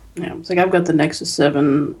 Yeah, it's like I've got the Nexus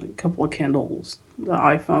 7, a couple of Kindles, the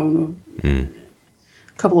iPhone, a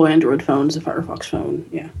couple of Android phones, a Firefox phone.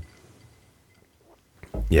 Yeah.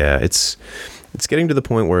 Yeah, it's getting to the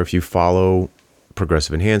point where if you follow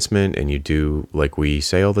progressive enhancement and you do like we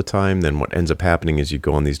say all the time, then what ends up happening is you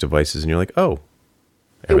go on these devices and you're like, oh,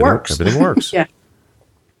 it works. Everything works. Yeah.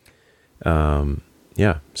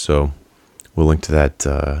 Yeah. So we'll link to that.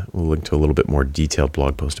 We'll link to a little bit more detailed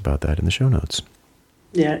blog post about that in the show notes.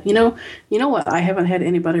 Yeah. You know what I haven't had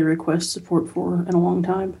anybody request support for in a long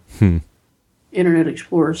time? Internet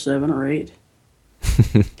Explorer 7 or 8.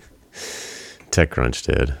 TechCrunch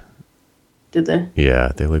did. Did they?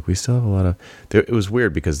 Yeah, they're like, we still have a lot of... It was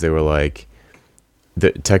weird because they were like...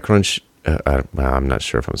 The TechCrunch... I'm not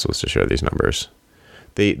sure if I'm supposed to share these numbers.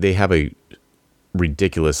 They have a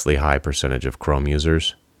ridiculously high percentage of Chrome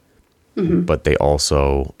users, but they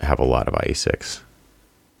also have a lot of IE6,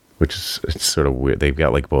 which is it's sort of weird. They've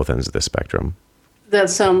got like both ends of the spectrum. That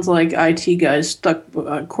sounds like IT guys stuck...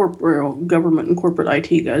 corporate government and corporate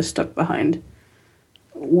IT guys stuck behind...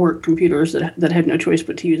 work computers that had no choice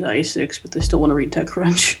but to use IE6, but they still want to read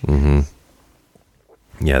TechCrunch. Mm-hmm.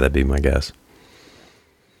 Yeah, that'd be my guess.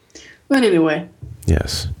 But anyway.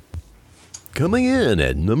 Yes. Coming in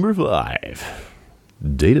at number 5,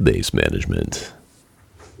 database management.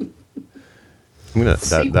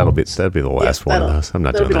 That'll be the last one of those. I'm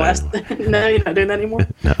not doing that anymore. No, you're not doing that anymore?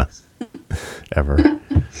 No. Ever.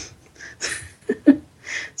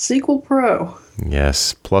 SQL Pro.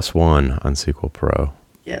 Yes, +1 on SQL Pro.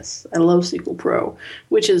 Yes, I love SQL Pro,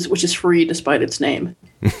 which is free despite its name.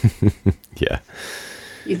 Yeah.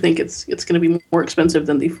 You think it's going to be more expensive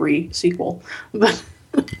than the free SQL, but,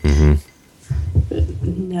 but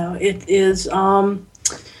no, it is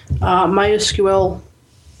MySQL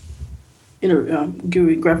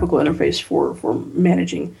GUI graphical interface for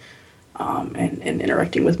managing and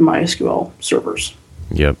interacting with MySQL servers.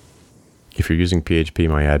 Yep. If you're using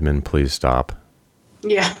PHP-MyAdmin, please stop.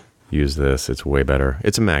 Yeah. Use this. It's way better.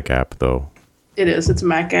 It's a Mac app, though. It is. It's a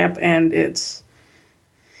Mac app, and it's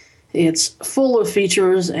full of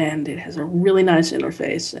features, and it has a really nice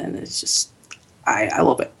interface, and it's just... I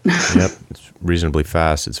love it. Yep. It's reasonably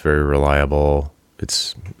fast. It's very reliable.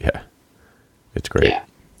 It's great.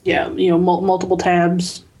 Yeah. Multiple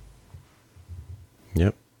tabs.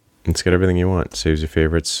 Yep. It's got everything you want. Saves your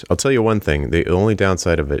favorites. I'll tell you one thing. The only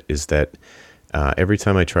downside of it is that every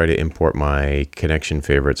time I try to import my connection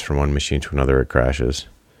favorites from one machine to another, it crashes.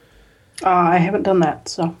 I haven't done that,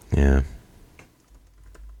 so. Yeah.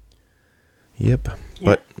 Yep.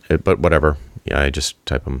 Yeah. But whatever. Yeah, I just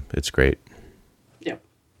type them. It's great.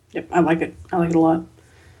 Yep. I like it. I like it a lot.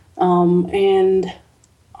 And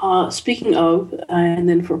speaking of, and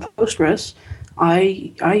then for Postgres,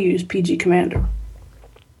 I use PG Commander.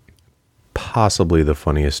 Possibly the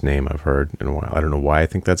funniest name I've heard in a while. I don't know why I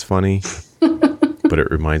think that's funny, but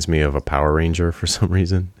it reminds me of a Power Ranger for some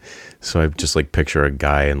reason. So I just like picture a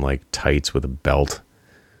guy in like tights with a belt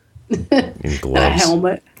and gloves, and a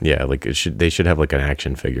helmet. Yeah, like they should have like an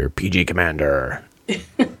action figure, PG Commander,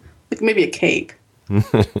 like maybe a cape.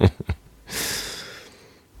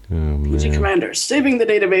 PG Commander, saving the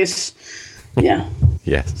database. Yeah.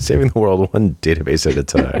 Yeah, saving the world one database at a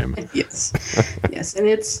time. Yes, and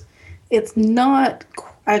it's not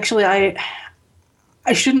Actually, I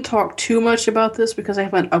shouldn't talk too much about this because I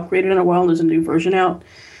haven't upgraded in a while. There's a new version out,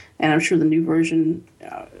 and I'm sure the new version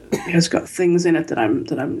has got things in it that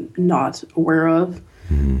I'm not aware of.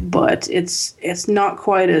 But it's not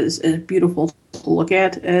quite as beautiful to look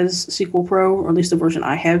at as SQL Pro, or at least the version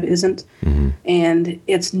I have isn't. And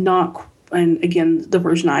it's not. And again, the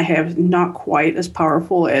version I have is not quite as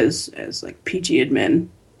powerful as like PG Admin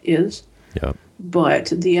is. Yep. But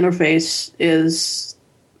the interface is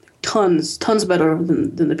tons better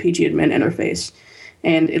than the PG Admin interface,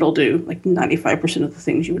 and it'll do like 95% of the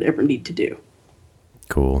things you would ever need to do.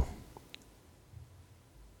 Cool.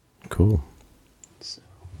 So,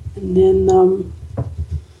 and then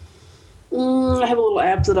I have a little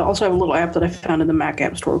app that I found in the Mac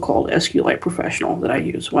App Store called SQLite Professional that I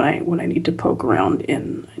use when I need to poke around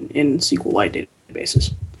in SQLite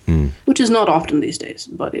databases, which is not often these days,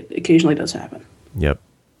 but it occasionally does happen. Yep.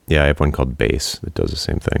 Yeah, I have one called Base that does the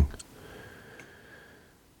same thing.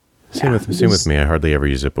 Same with me. I hardly ever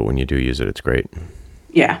use it, but when you do use it, it's great.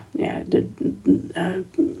 Yeah.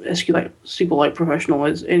 SQLite Professional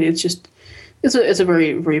is, and it's just it's a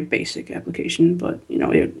very, very basic application, but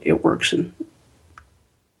it works and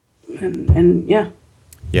yeah.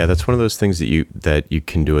 Yeah, that's one of those things that you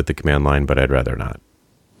can do at the command line, but I'd rather not.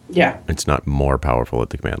 Yeah. It's not more powerful at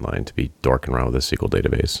the command line to be dorking around with a SQLite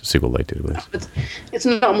database. It's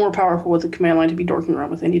not more powerful with the command line to be dorking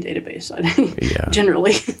around with any database, I think,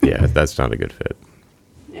 generally. Yeah, that's not a good fit.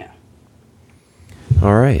 Yeah.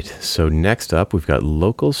 All right. So next up, we've got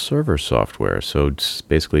local server software. So it's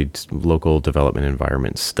basically local development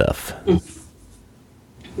environment stuff.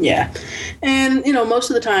 Yeah. And, most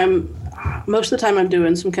of the time I'm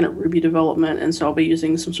doing some kind of Ruby development, and so I'll be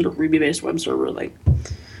using some sort of Ruby-based web server like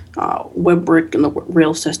WebBrick in the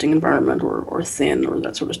Rails testing environment or Thin or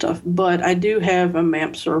that sort of stuff. But I do have a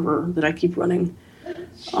MAMP server that I keep running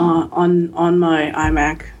on my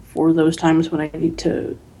iMac for those times when I need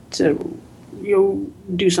to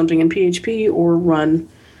do something in PHP or run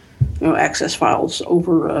access files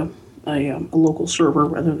over a local server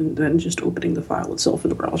rather than just opening the file itself in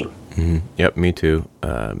the browser. Mm-hmm. Yep, me too.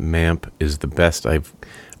 MAMP is the best. I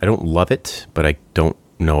don't love it, but I don't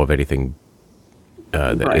know of anything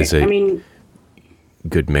that is a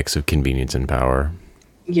good mix of convenience and power.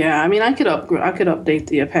 Yeah, I could update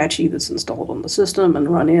the Apache that's installed on the system and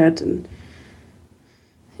run it, and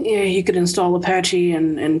you could install Apache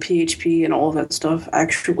and PHP and all of that stuff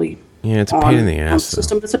actually. Yeah, it's a pain in the ass.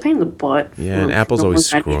 System. It's a pain in the butt. Yeah, and Apple's always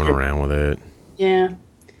screwing around with it. Yeah,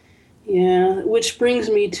 which brings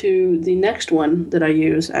me to the next one that I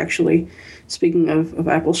use, actually. Speaking of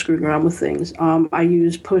Apple screwing around with things, I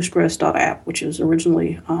use Postgres.app, which is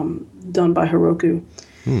originally done by Heroku.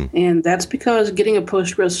 And that's because getting a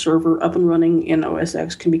Postgres server up and running in OS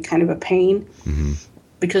X can be kind of a pain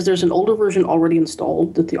because there's an older version already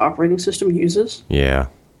installed that the operating system uses. Yeah.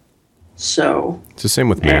 So it's the same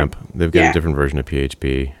with MAMP. They've got a different version of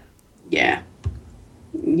PHP.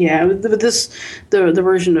 Yeah, but the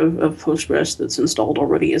version of Postgres that's installed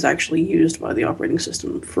already is actually used by the operating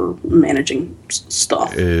system for managing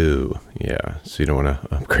stuff. Ooh, yeah. So you don't want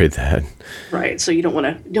to upgrade that, right? So you don't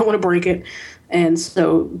want to break it, and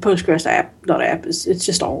so Postgres.app it's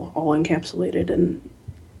just all encapsulated, and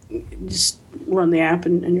you just run the app,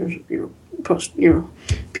 and your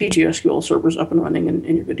PGSQL server's up and running, and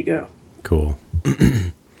you're good to go. Cool.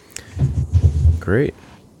 Great.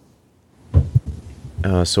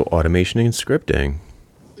 So automation and scripting.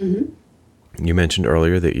 Mm-hmm. You mentioned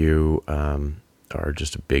earlier that you are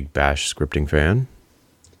just a big Bash scripting fan.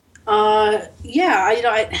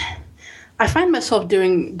 Yeah. I find myself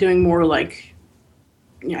doing more like,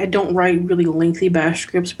 I don't write really lengthy Bash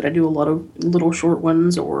scripts, but I do a lot of little short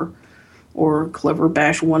ones or clever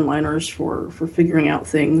Bash one-liners for figuring out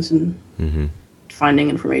things and finding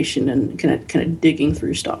information and kind of digging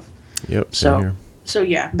through stuff. Yep. Same here. So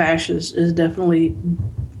yeah, Bash is definitely,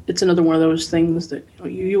 it's another one of those things that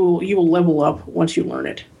you will level up once you learn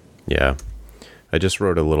it. Yeah. I just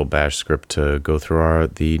wrote a little Bash script to go through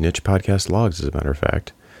the niche podcast logs, as a matter of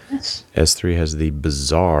fact. Yes. S3 has the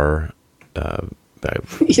bizarre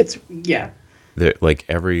like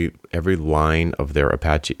every line of their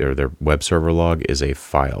Apache or their web server log is a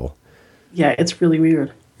file. Yeah, it's really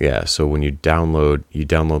weird. Yeah, so when you download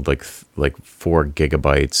like 4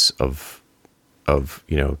 gigabytes of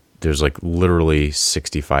there's like literally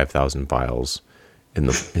 65,000 files in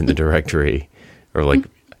the directory, or like,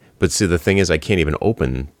 but see, the thing is I can't even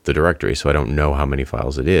open the directory, so I don't know how many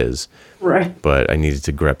files it is. Right. But I needed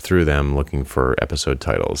to grep through them looking for episode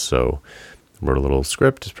titles. So I wrote a little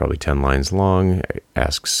script. It's probably 10 lines long. It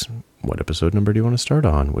asks, what episode number do you want to start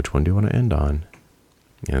on? Which one do you want to end on?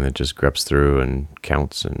 And it just greps through and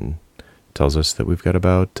counts and tells us that we've got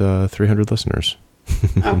about 300 listeners.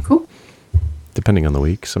 Oh, cool. Depending on the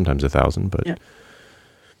week, sometimes 1,000, but... Yeah.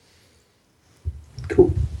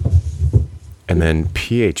 Cool. And then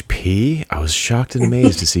PHP? I was shocked and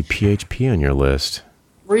amazed to see PHP on your list.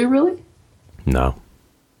 Were you really? No.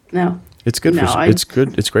 No. It's good it's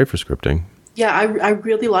good. It's great for scripting. Yeah, I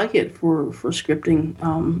really like it for scripting,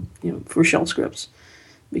 for shell scripts,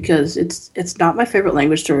 because it's not my favorite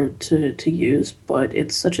language to use, but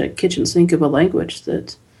it's such a kitchen sink of a language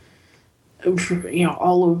that a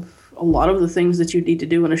lot of the things that you need to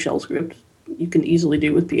do in a shell script you can easily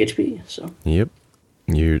do with PHP. So. Yep.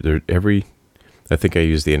 I think I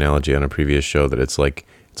used the analogy on a previous show that it's like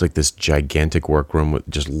this gigantic workroom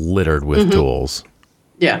just littered with tools.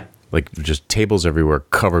 Yeah. Like just tables everywhere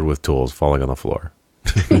covered with tools falling on the floor.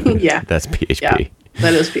 Yeah. That's PHP. Yeah,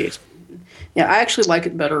 that is PHP. Yeah, I actually like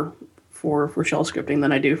it better for shell scripting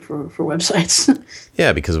than I do for websites.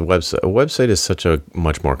 Yeah, because a website is such a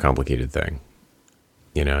much more complicated thing.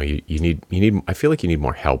 You know, you need I feel like you need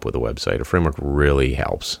more help with a website. A framework really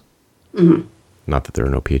helps. Mm-hmm. Not that there are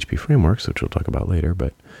no PHP frameworks, which we'll talk about later,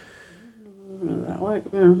 but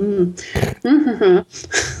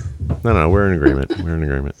No, we're in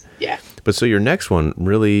agreement. Yeah. But so your next one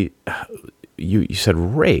really, you said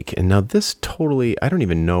rake, and now this totally, I don't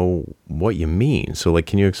even know what you mean. So like,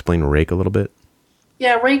 can you explain rake a little bit?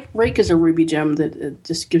 Yeah, rake is a Ruby gem that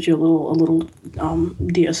just gives you a little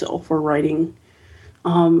DSL for writing,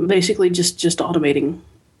 basically just automating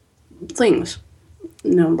things.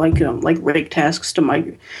 Like rake tasks to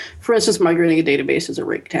migrate. For instance, migrating a database is a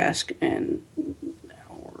rake task, and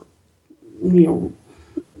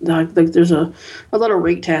like there's a lot of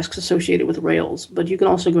rake tasks associated with Rails, but you can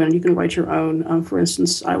also go in and you can write your own. For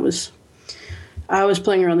instance, I was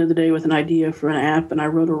playing around the other day with an idea for an app, and I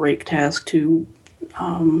wrote a rake task to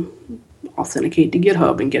authenticate to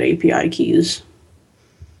GitHub and get API keys,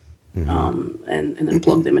 and then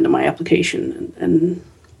plug them into my application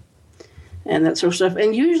and that sort of stuff.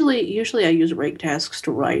 And usually I use rake tasks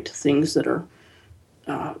to write things that are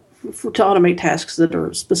to automate tasks that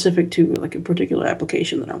are specific to like a particular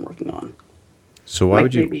application that I'm working on. So what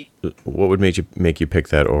would make you pick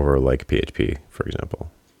that over like PHP, for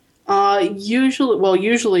example?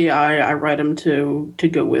 Usually I write them to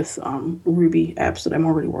go with Ruby apps that I'm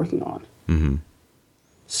already working on. Mm-hmm.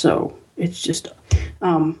 So it's just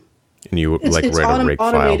and you write a rake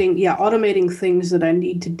automating, file. Yeah, automating things that I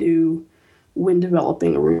need to do when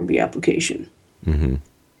developing a Ruby application. Mm-hmm.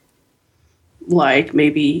 Like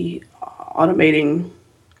maybe automating,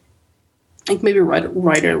 like maybe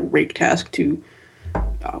write a rake task to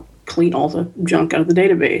clean all the junk out of the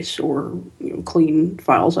database, or clean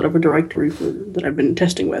files out of a directory that I've been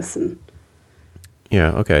testing with. And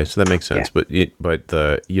yeah, okay, so that makes sense. Yeah.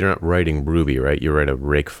 But you're not writing Ruby, right? You write a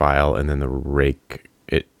rake file, and then the rake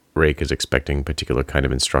is expecting particular kind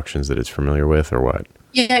of instructions that it's familiar with, or what?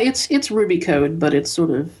 Yeah, it's Ruby code, but it's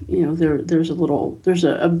sort of there's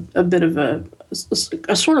a bit of a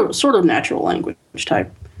sort of natural language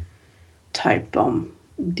type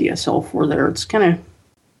DSL for there. It's kind of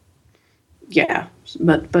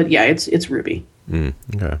but yeah, it's Ruby.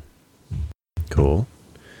 Okay, cool.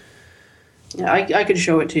 Yeah, I could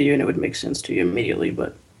show it to you and it would make sense to you immediately,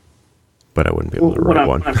 but I wouldn't be able to write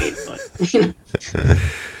one. What I mean, but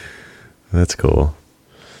That's cool.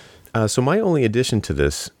 So my only addition to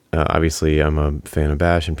this, obviously I'm a fan of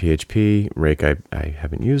Bash and PHP. Rake I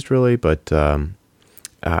haven't used really, but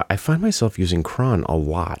I find myself using cron a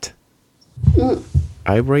lot.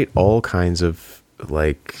 I write all kinds of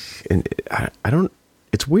and I don't,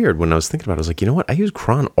 it's weird. When I was thinking about it, I was like, you know what? I use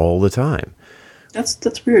cron all the time.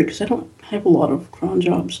 That's weird because I don't have a lot of cron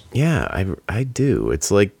jobs. Yeah, I do. It's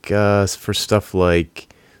like for stuff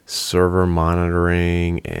like server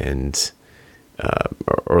monitoring and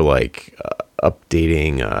or like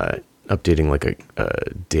updating like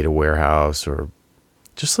a data warehouse, or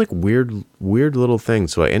just like weird little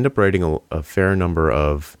things. So I end up writing a fair number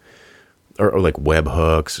of or like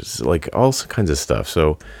webhooks, like all kinds of stuff.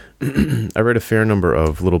 So I write a fair number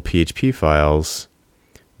of little PHP files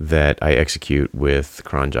that I execute with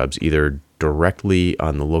cron jobs, either directly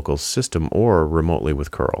on the local system or remotely with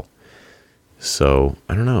curl. So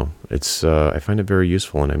I don't know. It's I find it very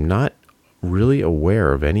useful, and I'm not really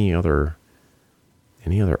aware of any other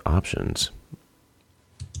options.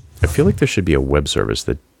 I feel like there should be a web service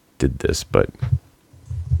that did this, but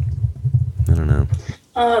I don't know.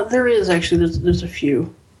 There is actually. There's a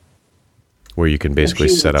few where you can basically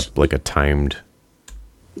set up like a timed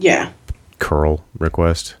curl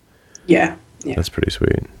request. Yeah. That's pretty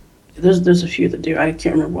sweet. There's a few that do. I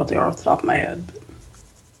can't remember what they are off the top of my head. But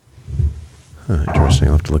Interesting.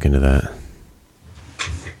 I'll have to look into that.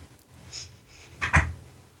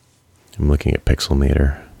 I'm looking at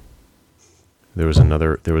Pixelmator. There was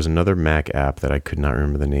another Mac app that I could not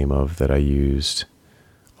remember the name of that I used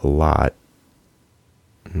a lot.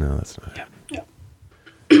 No, that's not it.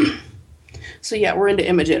 Yeah. So yeah, we're into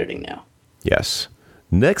image editing now. Yes.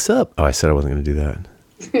 Next up. Oh, I said I wasn't going to do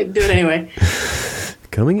that. Do it anyway.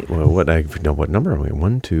 Coming. Well, what number are we?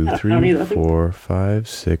 1, 2, 3, 4, 5,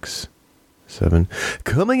 6, 7.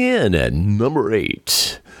 Coming in at number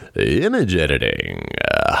 8, image editing.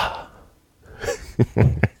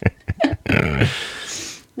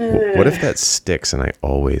 What if that sticks and I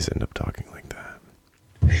always end up talking like that?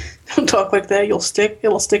 Don't talk like that. It'll stick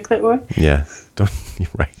that way. Yeah. You're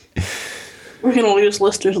right. We're going to lose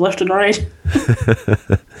listeners left and right.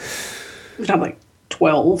 We have like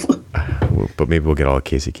 12. But maybe we'll get all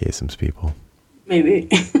Casey Kasem's people. Maybe.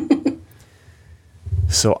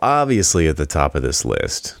 So obviously at the top of this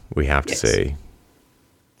list, we have to say...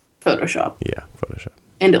 Photoshop. Yeah, Photoshop.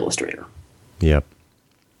 And Illustrator. Yep.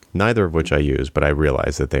 Neither of which I use, but I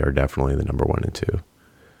realize that they are definitely the number 1 and 2.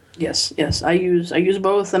 Yes. I use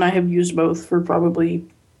both, and I have used both for probably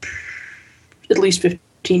at least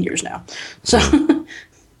 15 years now. So...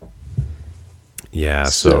 Yeah,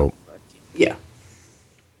 so... Yeah.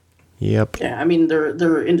 Yep. Yeah, I mean,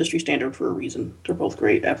 they're industry standard for a reason. They're both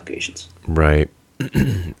great applications. Right.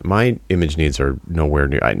 My image needs are nowhere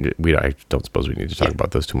near... I don't suppose we need to talk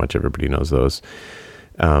about those too much. Everybody knows those.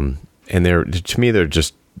 And to me, they're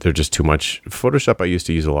just too much. Photoshop I used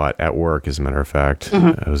to use a lot at work, as a matter of fact.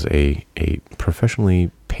 I was a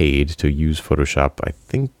professionally paid to use Photoshop, I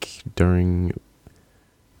think, during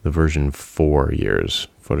the version 4 years.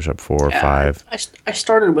 Photoshop 4 or 5. I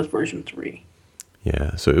started with version 3.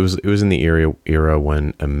 Yeah, so it was in the era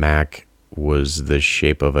when a Mac was the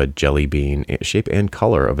shape of a jelly bean, shape and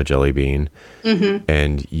color of a jelly bean,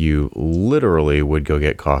 and you literally would go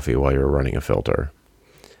get coffee while you were running a filter.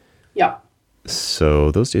 Yeah.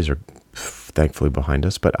 So those days are thankfully behind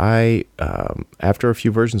us. But after a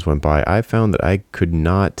few versions went by, I found that I could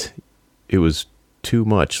not. It was too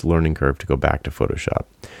much learning curve to go back to Photoshop.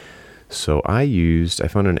 So I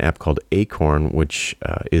found an app called Acorn, which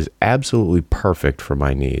is absolutely perfect for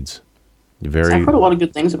my needs. I've heard a lot of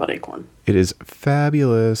good things about Acorn. It is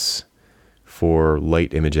fabulous for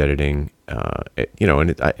light image editing, and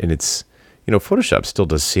it's Photoshop still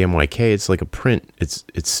does CMYK. It's like a print. It's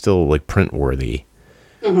still like print worthy.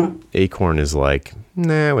 Acorn is like,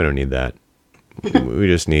 nah, we don't need that. We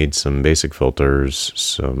just need some basic filters,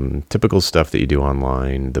 some typical stuff that you do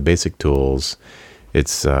online, the basic tools.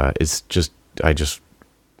 It's just I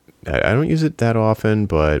don't use it that often,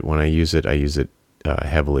 but when I use it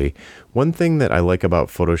heavily. One thing that I like about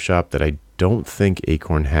Photoshop that I don't think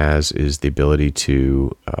Acorn has is the ability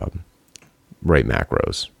to write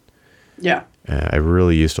macros. Yeah. I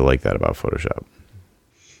really used to like that about Photoshop.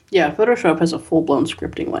 Yeah, Photoshop has a full-blown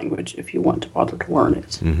scripting language if you want to bother to learn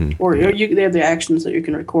it. Or they have the actions that you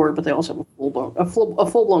can record, but they also have a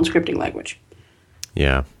full-blown scripting language.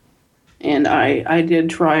 Yeah. And I did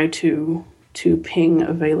try to ping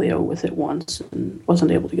Avalio with it once and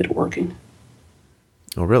wasn't able to get it working.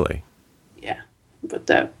 Oh, really? Yeah, but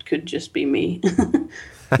that could just be me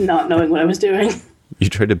not knowing what I was doing. You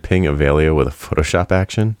tried to ping Avalio with a Photoshop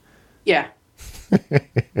action? Yeah.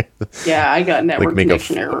 Yeah, I got network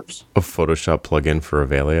connection errors. A Photoshop plugin for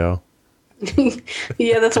Avalio?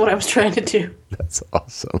 Yeah, that's what I was trying to do. That's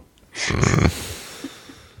awesome.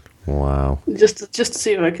 Wow. Just to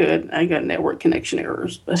see if I could. I got network connection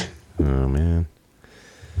errors, but... Oh, man.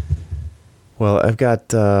 Well, I've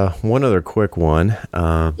got one other quick one.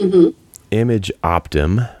 Image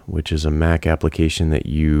Optim, which is a Mac application that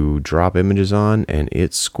you drop images on, and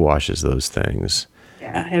it squashes those things.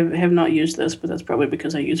 Yeah, I have not used this, but that's probably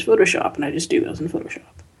because I use Photoshop, and I just do those in Photoshop.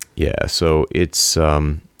 Yeah, so it's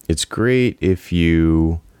great if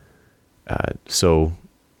you...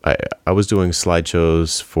 I was doing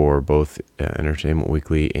slideshows for both Entertainment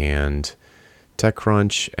Weekly and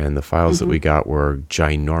TechCrunch, and the files that we got were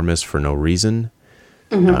ginormous for no reason.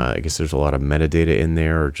 I guess there's a lot of metadata in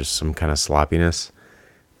there or just some kind of sloppiness.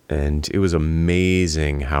 And it was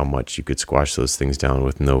amazing how much you could squash those things down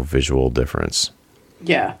with no visual difference.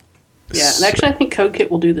 Yeah. Yeah, and actually I think CodeKit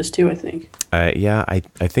will do this too, I think. I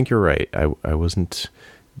think you're right. I wasn't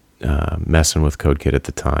messing with CodeKit at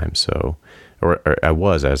the time, so... Or I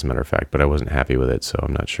was, as a matter of fact, but I wasn't happy with it, so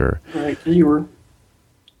I'm not sure. Right, because your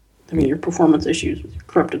performance issues with your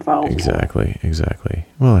corrupted files. Exactly.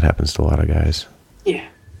 Well, it happens to a lot of guys. Yeah.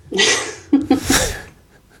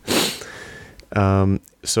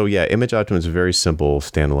 So yeah, Image Optim is a very simple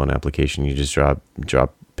standalone application. You just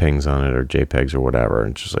drop PNGs on it or JPEGs or whatever,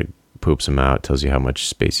 and just like poops them out, tells you how much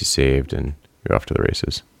space you saved, and you're off to the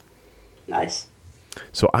races. Nice.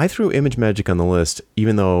 So I threw ImageMagick on the list,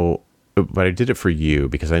 but I did it for you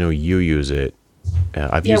because I know you use it.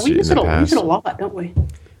 I've used it in the past. We use it a lot, don't we?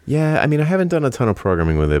 Yeah, I mean, I haven't done a ton of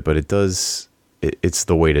programming with it, but it's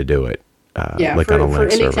the way to do it. Like for, on a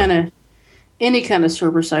Linux server. Any kind of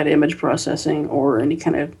server-side image processing or any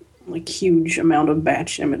kind of like huge amount of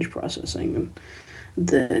batch image processing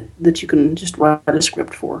that you can just write a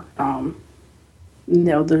script for.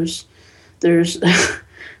 There's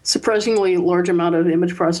surprisingly large amount of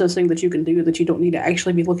image processing that you can do that you don't need to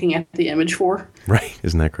actually be looking at the image for. Right.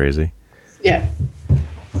 Isn't that crazy? Yeah.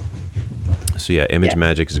 So yeah,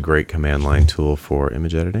 ImageMagick is a great command line tool for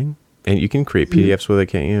image editing. And you can create PDFs with it,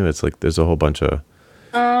 can't you? It's like there's a whole bunch of...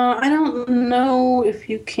 I don't know if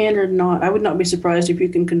you can or not. I would not be surprised if you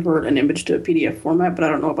can convert an image to a PDF format, but I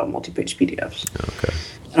don't know about multi-page PDFs. Okay.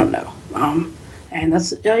 I don't know. And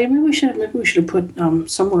that's maybe we should have put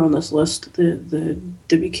somewhere on this list the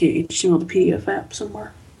WK HTML to PDF app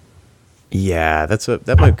somewhere. Yeah,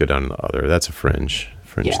 that might go down the other. That's a fringe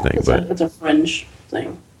thing, but it's a fringe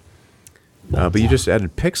thing. But you just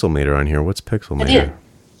added Pixelmator on here. What's Pixelmator?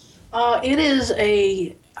 I did. It is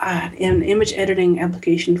an image editing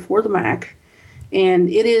application for the Mac, and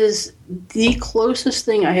it is the closest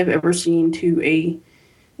thing I have ever seen to a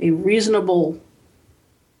reasonable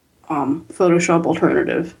Photoshop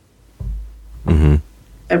alternative. Mm-hmm.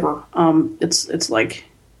 Ever. It's like,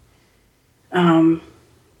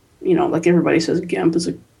 like everybody says, GIMP is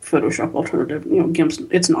a Photoshop alternative.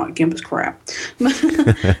 It's not. GIMP is crap. But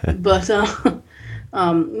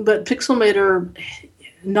Pixelmator,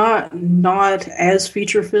 not as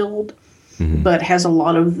feature filled, but has a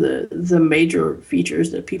lot of the major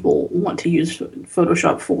features that people want to use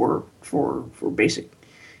Photoshop for basic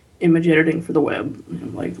image editing for the web,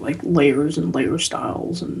 like layers and layer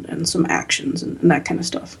styles and some actions and that kind of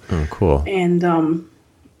stuff. Oh, cool. And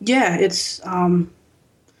it's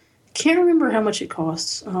can't remember how much it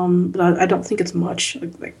costs, but I don't think it's much,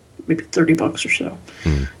 like maybe $30 or so.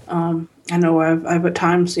 I know I've at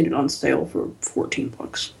times seen it on sale for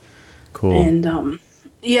 $14. Cool. And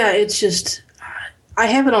it's just I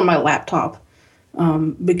have it on my laptop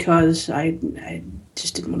because I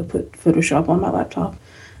just didn't want to put Photoshop on my laptop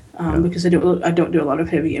because I don't do a lot of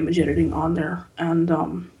heavy image editing on there, and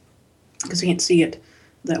because I can't see it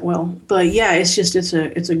that well. But yeah, it's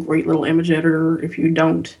a great little image editor if you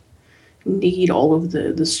don't need all of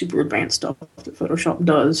the super advanced stuff that Photoshop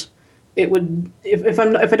does. It would if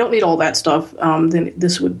I don't need all that stuff, then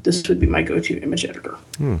this would be my go-to image editor.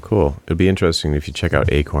 Cool. It'd be interesting if you check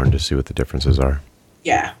out Acorn to see what the differences are.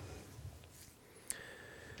 Yeah.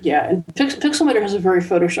 Yeah, and Pixelmator has a very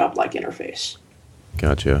Photoshop-like interface.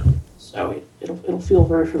 Gotcha. So it'll feel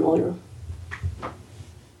very familiar.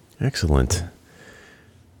 Excellent.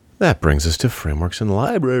 That brings us to frameworks and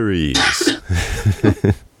libraries.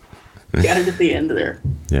 Got it at the end there.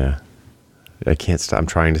 Yeah. I can't stop. I'm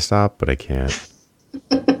trying to stop, but I can't.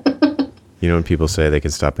 When people say they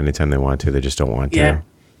can stop anytime they want to, they just don't want to.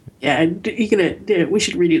 Yeah, we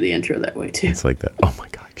should redo the intro that way, too. It's like that. Oh, my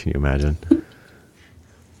God. Can you imagine?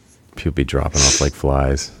 People be dropping off like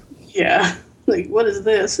flies. Yeah. Like, what is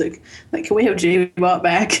this? Like can we have JBot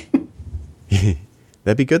back?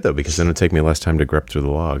 That'd be good, though, because then it'd take me less time to grep through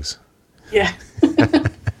the logs. Yeah.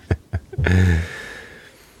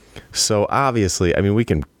 So, obviously, I mean, we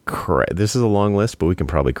can... this is a long list, but we can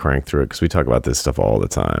probably crank through it because we talk about this stuff all the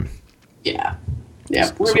time. Yeah. Yeah,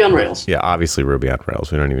 Ruby on Rails. Yeah, obviously Ruby on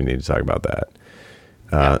Rails. We don't even need to talk about that.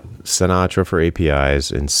 Sinatra for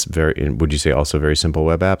APIs, and would you say also very simple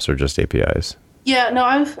web apps or just APIs? Yeah, no,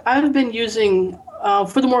 I've been using,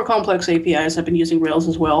 for the more complex APIs, I've been using Rails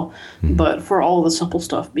as well. But for all the simple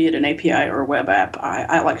stuff, be it an API or a web app,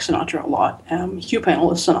 I like Sinatra a lot.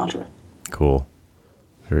 HuePanel is Sinatra. Cool.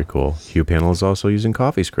 Very cool. HuePanel is also using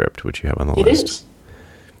CoffeeScript, which you have on the list.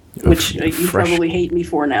 It is. Which you probably hate me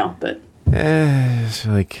for now, but... I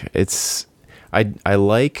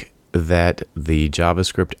like that the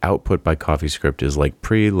JavaScript output by CoffeeScript is like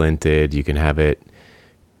pre-linted. You can have it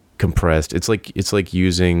compressed. It's like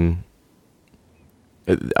using...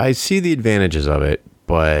 I see the advantages of it,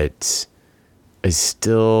 but it's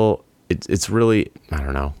really... I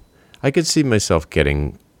don't know. I could see myself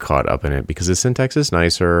getting caught up in it because the syntax is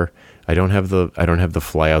nicer. I don't have the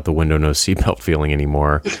fly out the window no seatbelt feeling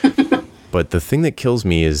anymore. But the thing that kills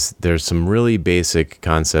me is there's some really basic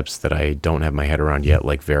concepts that I don't have my head around yet,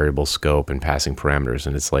 like variable scope and passing parameters.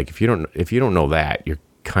 And it's like if you don't know that, you're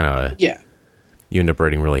kind of you end up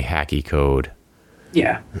writing really hacky code.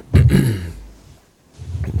 Yeah.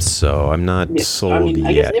 So so I'm not sold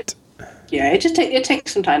yet. It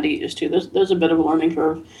takes some time to get used to. There's a bit of a learning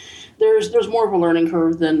curve. There's more of a learning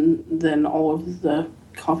curve than all of the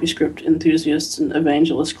CoffeeScript enthusiasts and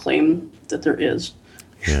evangelists claim that there is.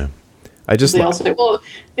 Yeah. They all say, well,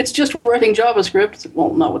 it's just writing JavaScript.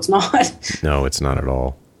 Well, no, it's not. No, it's not at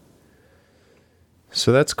all.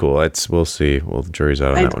 So that's cool. We'll see. Well, the jury's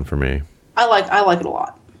out on that one for me. I like it a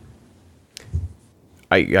lot.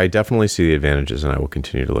 I definitely see the advantages, and I will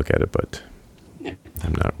continue to look at it, but Yeah.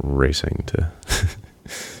 I'm not racing to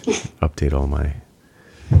update all my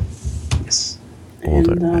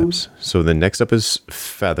older apps. So the next up is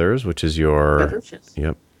Feathers, which is your... Feathers, yes.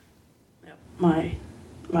 Yep.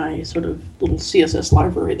 My sort of little CSS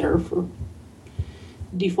library there for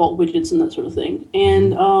default widgets and that sort of thing.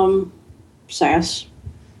 And Sass.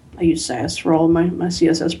 I use Sass for all of my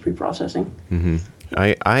CSS pre-processing. Mm-hmm.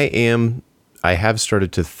 I have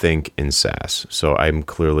started to think in Sass. So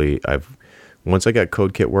once I got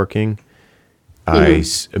CodeKit working, I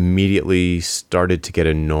immediately started to get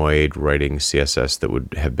annoyed writing CSS that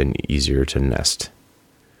would have been easier to nest.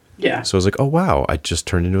 Yeah. So I was like, oh, wow, I just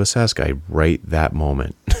turned into a Sass guy right that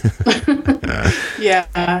moment. Yeah.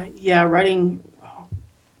 Writing out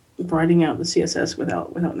the CSS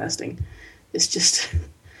without nesting. It's just,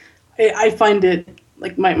 I find it,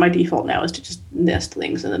 like my default now is to just nest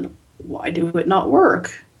things and then why do it not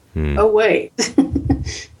work? Oh, wait.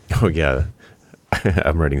 Oh, yeah.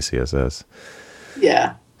 I'm writing CSS.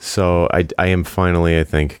 Yeah. So I am finally, I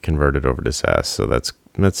think, converted over to Sass. So that's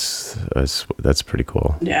pretty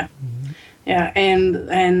cool. Yeah. Yeah. And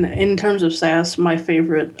in terms of Sass, my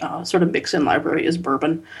favorite sort of mix-in library is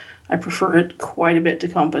Bourbon. I prefer it quite a bit to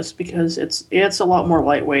Compass because it's a lot more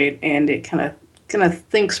lightweight and it kind of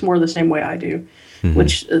thinks more the same way I do,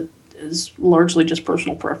 which is largely just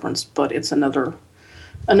personal preference, but it's another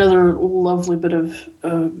lovely bit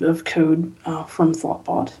of code from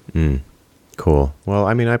Thoughtbot. Cool. Well,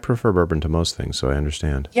 I mean, I prefer Bourbon to most things, so I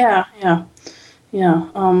understand. Yeah.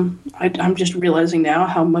 I'm just realizing now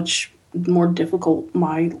how much more difficult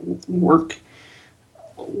my work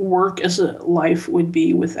as a life would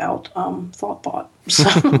be without Thoughtbot. So.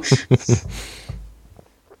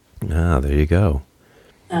 There you go.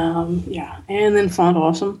 Yeah, and then Font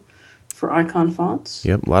Awesome for icon fonts.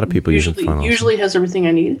 Yep, a lot of people use Font Awesome. Usually has everything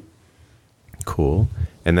I need. Cool.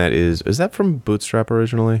 And that is that from Bootstrap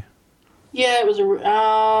originally? Yeah, it was.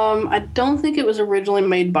 I don't think it was originally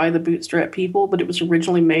made by the Bootstrap people, but it was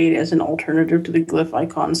originally made as an alternative to the glyph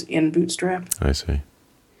icons in Bootstrap. I see.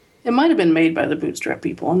 It might have been made by the Bootstrap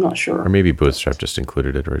people. I'm not sure. Or maybe Bootstrap just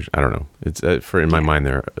included it. I don't know. It's in my mind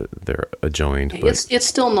they're adjoined. But It's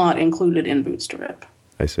still not included in Bootstrap.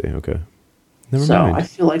 I see. Okay. Never so mind. I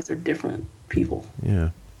feel like they're different people.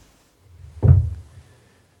 Yeah.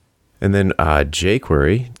 And then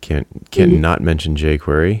jQuery can't not mention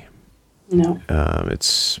jQuery. No.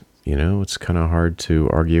 It's kind of hard to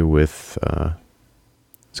argue with.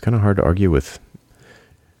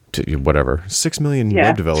 Whatever. 6 million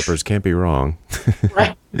web developers can't be wrong.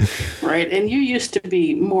 Right. And you used to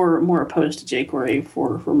be more opposed to jQuery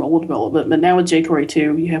for mobile development, but now with jQuery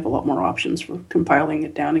 2, you have a lot more options for compiling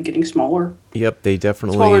it down and getting smaller. Yep, they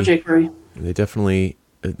definitely smaller jQuery. They definitely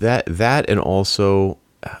that and also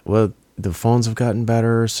the phones have gotten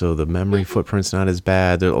better, so the memory footprint's not as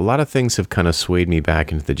bad. A lot of things have kind of swayed me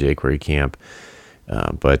back into the jQuery camp.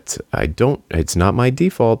 But it's not my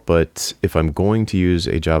default, but if I'm going to use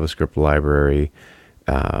a JavaScript library,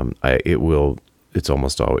 it's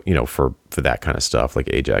almost always, for that kind of stuff like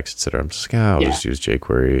Ajax, etc. I'm just like, I'll just use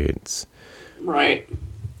jQuery. It's right.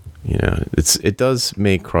 It does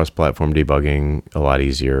make cross-platform debugging a lot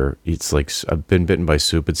easier. It's like I've been bitten by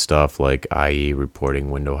stupid stuff like IE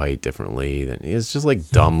reporting window height differently. It's just like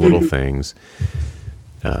dumb little things.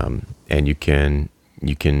 And you can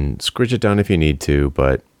scritch it down if you need to,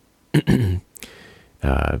 but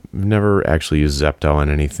never actually used Zeptel on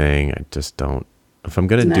anything. I just don't. If I'm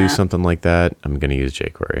going to do something like that, I'm going to use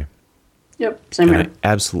jQuery. Yep, same here. I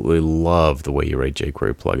absolutely love the way you write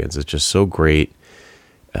jQuery plugins. It's just so great,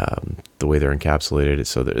 the way they're encapsulated.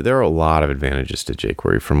 So there are a lot of advantages to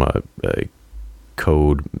jQuery from a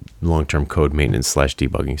long-term code maintenance /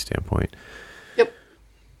 debugging standpoint. Yep.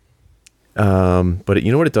 But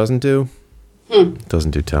you know what it doesn't do? It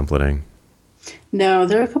doesn't do templating. No,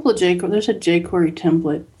 there are a couple of there's a jQuery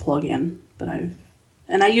template plugin that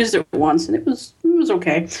I used it once and it was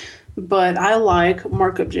okay. But I like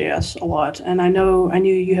Markup.js a lot, and I knew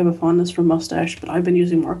you have a fondness for Mustache, but I've been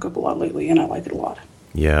using Markup a lot lately, and I like it a lot.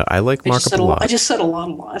 Yeah, I like Markup a lot. I just said a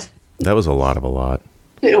lot. That was a lot of a lot.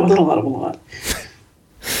 It was a lot of a lot.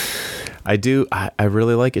 I do. I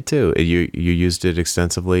really like it too. You used it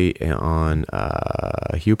extensively on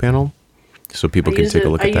Hue panel, so people can take a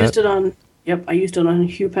look at that. I used it on. Yep, I used it on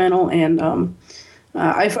Hue panel, and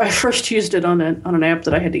I first used it on an app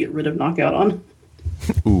that I had to get rid of Knockout on.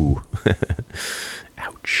 Ooh,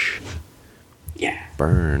 ouch. Yeah.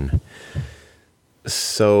 Burn.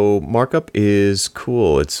 So markup is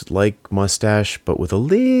cool. It's like Mustache, but with a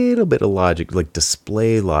little bit of logic, like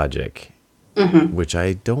display logic, which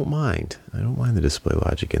I don't mind. I don't mind the display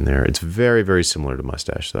logic in there. It's very, very similar to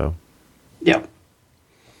Mustache, though. Yep.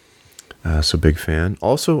 So big fan.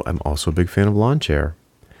 Also, I'm also a big fan of Lawn Chair,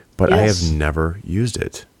 but Yes. I have never used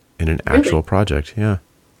it in an actual project. Yeah.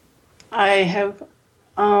 I have.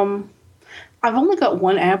 I've only got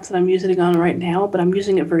one app that I'm using it on right now, but I'm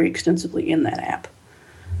using it very extensively in that app.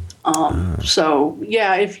 So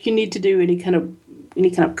yeah, if you need to do any kind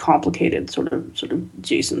of complicated sort of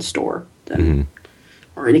JSON store, then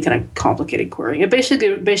or any kind of complicated query, it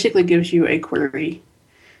basically gives you a query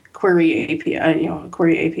API, a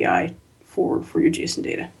query API for your JSON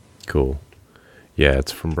data. Cool. Yeah,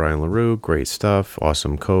 it's from Brian LaRue. Great stuff.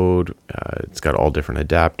 Awesome code. It's got all different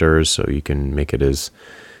adapters, so you can make it as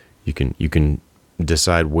you can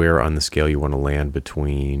decide where on the scale you want to land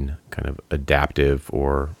between kind of adaptive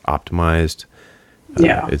or optimized.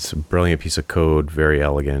 Yeah, it's a brilliant piece of code, very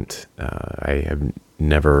elegant. I have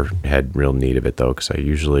never had real need of it though, because I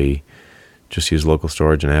usually just use local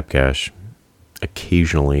storage and app cache.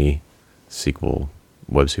 Occasionally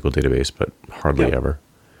web SQL database, but hardly ever.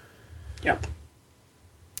 Yep.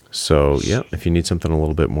 So yeah, if you need something a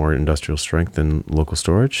little bit more industrial strength than local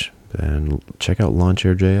storage, then check out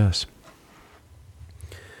LawnChair.js.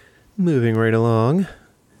 Moving right along.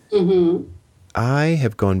 I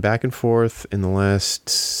have gone back and forth in the last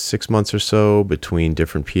 6 months or so between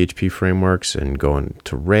different PHP frameworks and going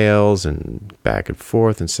to Rails and back and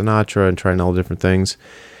forth and Sinatra and trying all different things.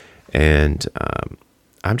 And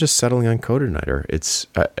I'm just settling on CodeIgniter. It's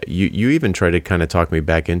you even tried to kind of talk me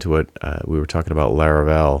back into it. We were talking about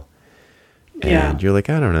Laravel. And you're like,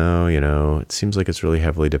 I don't know, it seems like it's really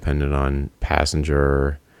heavily dependent on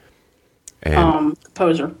Passenger and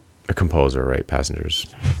Composer. A Composer, right? Passenger's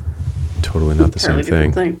totally not the same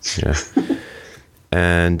thing. Yeah.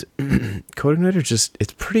 And CodeIgniter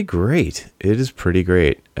it's pretty great. It is pretty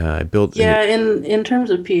great. I built in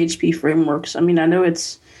terms of PHP frameworks, I mean, I know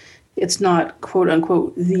it's not quote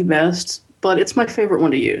unquote the best, but it's my favorite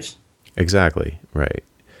one to use. Exactly, right.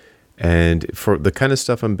 And for the kind of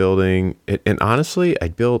stuff I'm building, and honestly,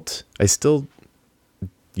 I still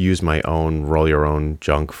use my own roll your own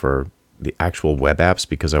junk for the actual web apps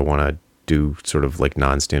because I want to do sort of like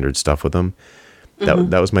non-standard stuff with them.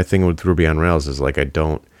 That was my thing with Ruby on Rails is like it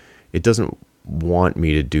doesn't want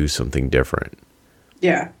me to do something different.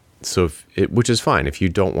 Yeah. So which is fine. If you're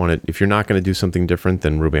not going to do something different,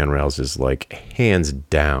 then Ruby on Rails is like hands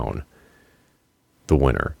down the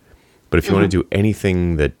winner. But if you want to do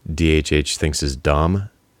anything that DHH thinks is dumb,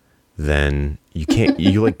 then you can't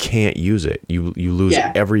use it. You lose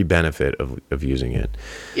every benefit of using it.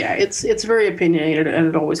 Yeah, it's very opinionated, and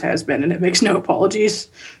it always has been, and it makes no apologies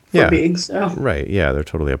for being so. Right, yeah, they're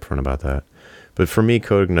totally upfront about that. But for me,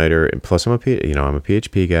 CodeIgniter, and plus I'm a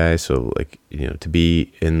PHP guy, so to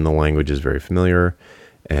be in the language is very familiar.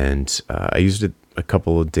 And I used it a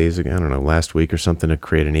couple of days ago, I don't know, last week or something, to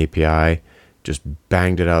create an API. Just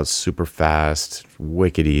banged it out super fast,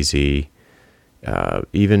 wicked easy.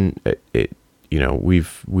 Even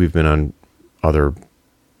we've been on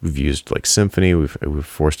we've used like Symfony. We've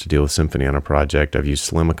forced to deal with Symfony on a project. I've used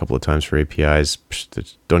Slim a couple of times for APIs.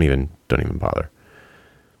 Don't even bother.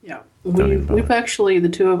 Yeah, we've actually, the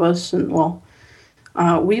two of us, and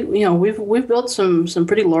we've built some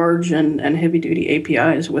pretty large and heavy duty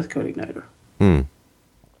APIs with CodeIgniter.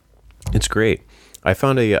 It's great. I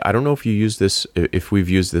found I don't know if you use this, if we've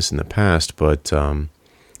used this in the past, but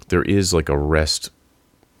there is like a REST,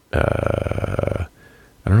 I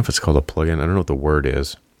don't know if it's called a plugin. I don't know what the word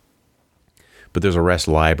is, but there's a REST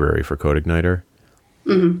library for CodeIgniter.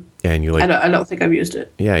 And you I don't think I've used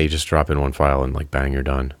it. Yeah, you just drop in one file and like bang, you're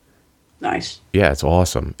done. Nice. Yeah, it's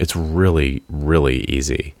awesome. It's really, really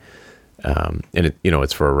easy. And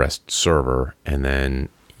it's for a REST server, and then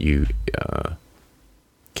you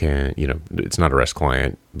it's not a REST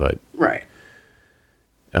client, but right.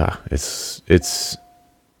 It's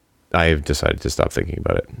I have decided to stop thinking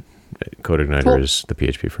about it. CodeIgniter is the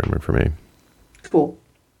PHP framework for me. Cool.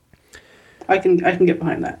 I can get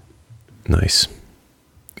behind that. Nice.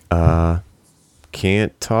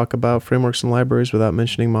 Can't talk about frameworks and libraries without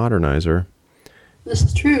mentioning Modernizer. This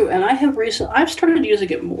is true, and I've started using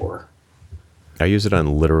it more. I use it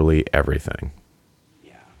on literally everything.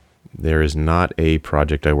 Yeah. There is not a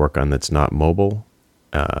project I work on that's not mobile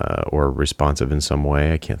or responsive in some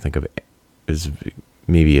way. I can't think of is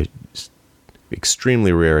maybe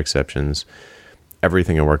extremely rare exceptions.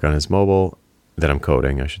 Everything I work on is mobile that I'm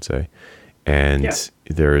coding, I should say. And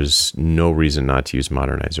there's no reason not to use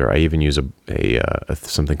Modernizer. I even use a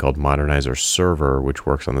something called Modernizer Server, which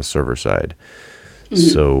works on the server side.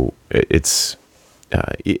 So it's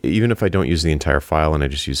even if I don't use the entire file and I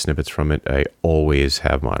just use snippets from it, I always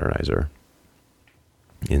have Modernizer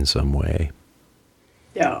in some way.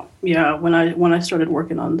 Yeah. When I started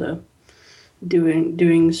working on the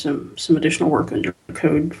doing some additional work on your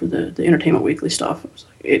code for the Entertainment Weekly stuff,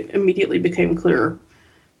 it immediately became clear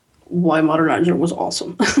why Modernizer was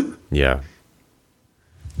awesome. Yeah,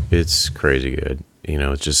 it's crazy good.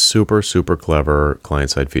 It's just super, super clever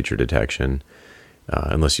client-side feature detection.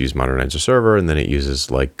 Unless you use Modernizer Server, and then it uses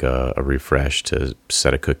like a refresh to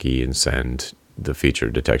set a cookie and send the feature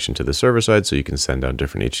detection to the server side, so you can send out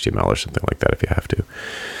different HTML or something like that if you have to.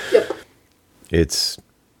 Yep. It's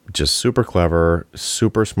just super clever,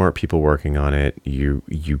 super smart people working on it. You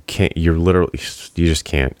just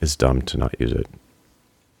can't. It's dumb to not use it.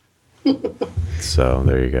 So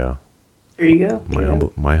there you go. There you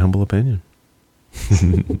go. My humble opinion.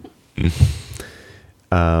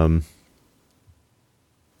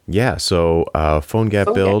 Yeah, so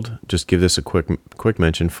PhoneGap build, just give this a quick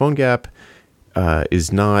mention. PhoneGap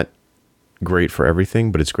is not great for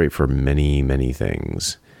everything, but it's great for many, many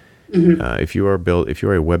things. If you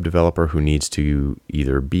are a web developer who needs to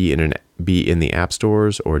either be in the app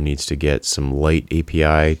stores or needs to get some light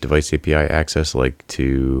device API access, like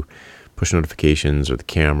to push notifications or the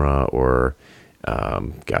camera or I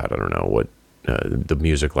don't know what the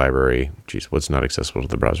music library. Geez, what's not accessible to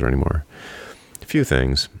the browser anymore? A few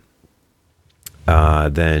things.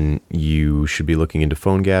 Then you should be looking into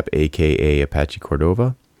PhoneGap, aka Apache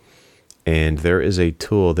Cordova. And there is a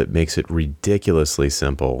tool that makes it ridiculously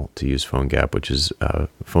simple to use PhoneGap, which is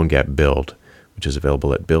PhoneGap Build, which is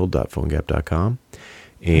available at build.phonegap.com.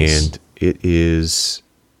 And it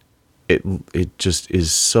just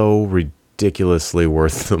is so ridiculously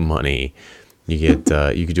worth the money. You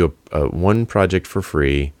get you could do one project for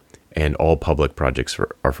free, and all public projects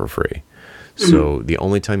are for free. So the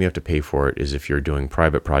only time you have to pay for it is if you're doing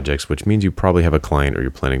private projects, which means you probably have a client or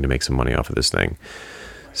you're planning to make some money off of this thing.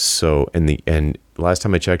 So and last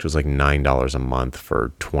time I checked, it was like $9 a month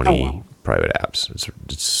for 20 private apps. It's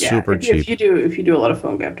super cheap. If you do a lot of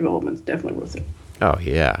PhoneGap development, it's definitely worth it. Oh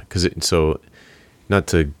yeah, because so not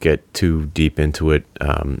to get too deep into it,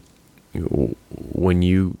 when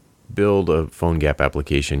you build a PhoneGap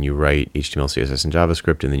application, you write HTML, CSS, and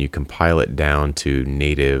JavaScript, and then you compile it down to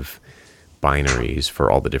native binaries for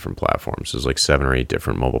all the different platforms. There's like 7 or 8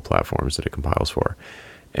 different mobile platforms that it compiles for.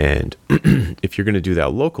 And if you're going to do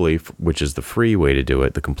that locally, which is the free way to do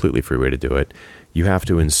it, the completely free way to do it, you have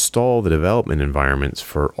to install the development environments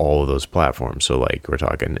for all of those platforms. So like we're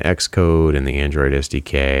talking Xcode and the Android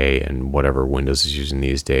SDK and whatever Windows is using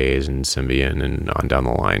these days and Symbian and on down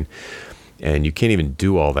the line. And you can't even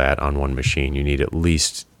do all that on one machine. You need at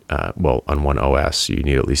least, on one OS, you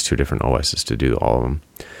need at least 2 different OSs to do all of them.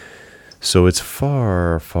 So it's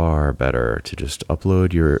far, far better to just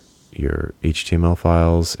upload your HTML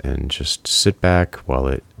files and just sit back while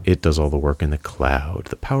it does all the work in the cloud.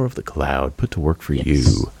 The power of the cloud put to work for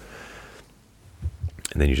you.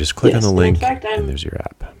 And then you just click on the link, and there's your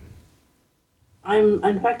app.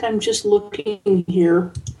 I'm just looking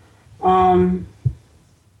here to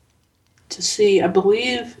see. I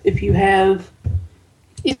believe if you have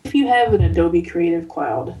an Adobe Creative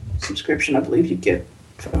Cloud subscription, I believe you get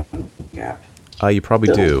PhoneGap. You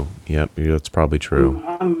probably do. Yep, that's probably true.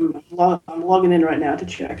 I'm logging in right now to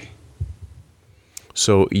check.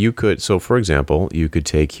 So for example, you could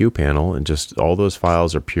take HuePanel and just all those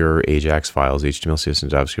files are pure Ajax files, HTML, CSS,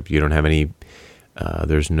 and JavaScript. You don't have any.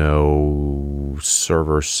 There's no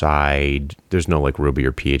server side. There's no like Ruby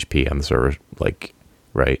or PHP on the server, like,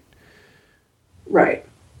 right? Right.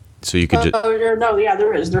 So you could just. No, yeah,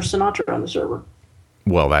 there is. There's Sinatra on the server.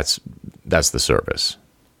 Well, that's the service.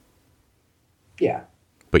 Yeah.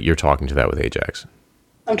 But you're talking to that with Ajax.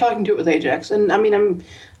 I'm talking to it with Ajax, and I mean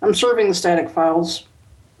I'm serving the static files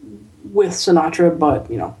with Sinatra, but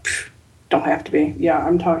don't have to be. Yeah,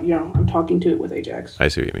 I'm talking to it with Ajax. I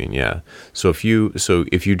see what you mean. Yeah. So if you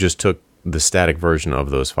just took the static version of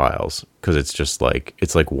those files, because it's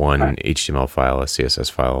like one HTML file, a CSS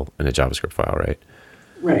file, and a JavaScript file, right?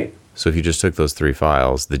 Right. So if you just took those 3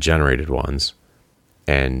 files, the generated ones,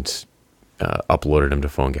 and uploaded them to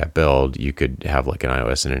PhoneGap Build, you could have like an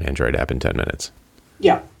iOS and an Android app in 10 minutes.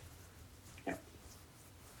 Yeah.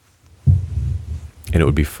 And it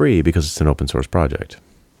would be free because it's an open source project.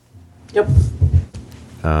 Yep.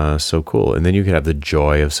 So cool. And then you could have the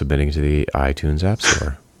joy of submitting to the iTunes App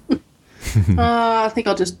Store. I think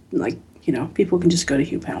I'll just, people can just go to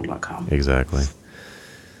hughpanel.com. Exactly.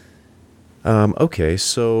 Okay,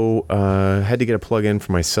 so had to get a plug-in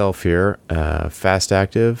for myself here. Fast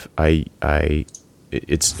Active.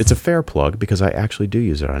 It's a fair plug because I actually do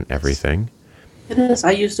use it on everything. It is.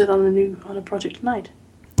 I used it on a project tonight.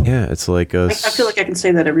 Yeah, it's like I feel like I can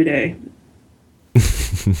say that every day.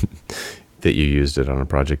 That you used it on a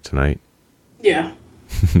project tonight. Yeah.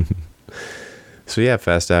 So yeah,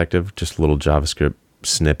 Fast Active, just a little JavaScript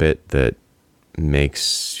snippet that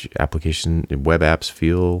makes web apps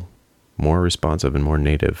feel more responsive and more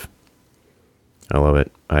native. I love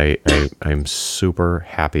it. I'm super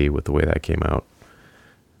happy with the way that came out.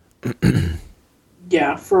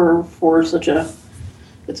 Yeah, for such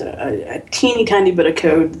it's a teeny tiny bit of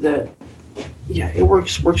code that, it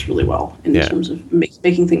works really well in terms of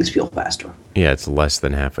making things feel faster. Yeah, it's less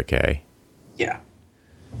than half a K. Yeah.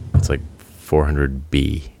 It's like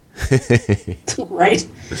 400B. Right.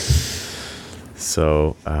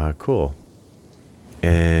 So, cool.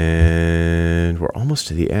 And we're almost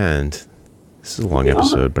to the end. This is a long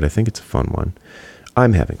episode, but I think it's a fun one.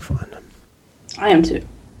 I'm having fun. I am too.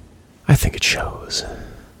 I think it shows.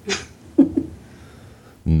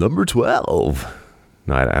 Number 12.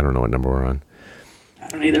 No, I don't know what number we're on. I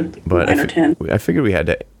don't either. But 9 or 10. I figured we had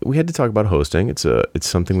to talk about hosting. It's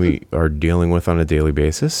something we are dealing with on a daily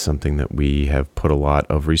basis, something that we have put a lot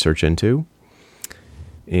of research into.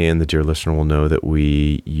 And the dear listener will know that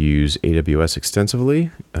we use AWS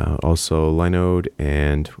extensively, also Linode,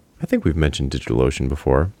 and I think we've mentioned DigitalOcean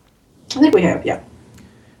before. I think we have, yeah.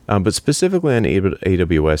 But specifically on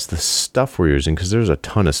AWS, the stuff we're using, because there's a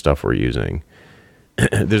ton of stuff we're using.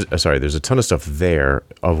 There's a ton of stuff there,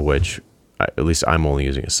 of which at least I'm only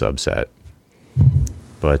using a subset.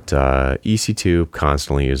 But EC2,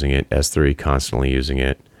 constantly using it. S3, constantly using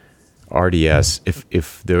it. RDS,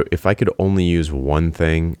 if I could only use one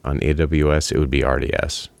thing on AWS, it would be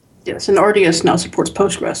RDS. Yes, and RDS now supports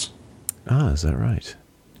Postgres. Ah, is that right?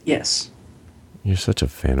 Yes. You're such a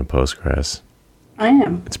fan of Postgres. I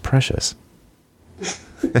am. It's precious.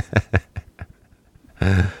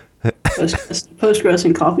 Postgres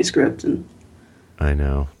and CoffeeScript and. I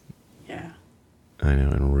know. Yeah. I know,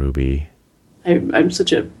 and Ruby. I'm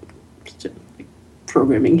such a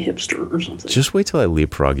programming hipster or something. Just wait till I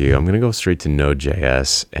leapfrog you. I'm going to go straight to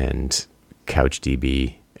Node.js and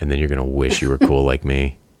CouchDB, and then you're going to wish you were cool like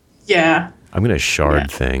me. Yeah. I'm going to shard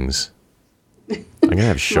things. I'm going to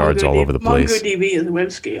have shards all over the place. MongoDB is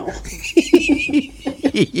web scale.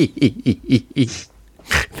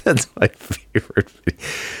 That's my favorite.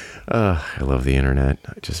 I love the internet.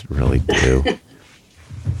 I just really do.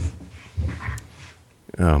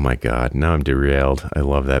 Oh my God. Now I'm derailed. I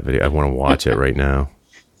love that video. I want to watch it right now.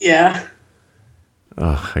 Yeah.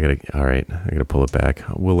 Oh, I gotta pull it back.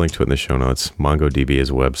 We'll link to it in the show notes. MongoDB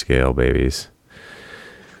is web scale, babies.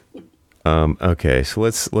 Okay, so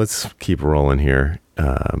let's keep rolling here.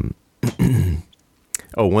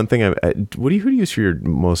 One thing who do you use for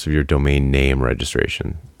most of your domain name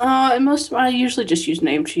registration? I usually just use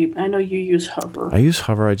Namecheap. I know you use Hover. I use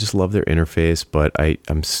Hover. I just love their interface, but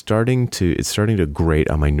it's starting to grate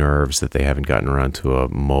on my nerves that they haven't gotten around to a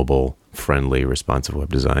mobile friendly responsive web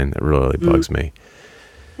design. That really bugs me.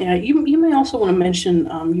 Yeah, you may also want to mention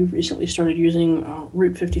you've recently started using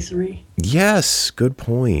Route 53. Yes, good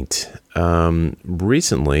point.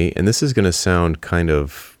 Recently, and this is going to sound kind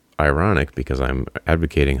of ironic because I'm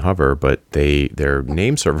advocating Hover, but their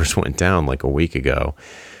name servers went down like a week ago.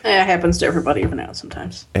 It happens to everybody every now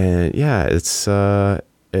sometimes. And yeah, it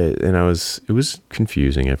was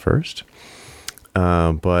confusing at first,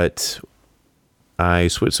 but I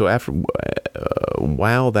switched. So after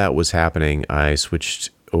while that was happening, I switched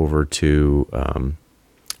over to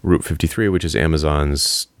Route 53, which is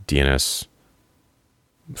Amazon's DNS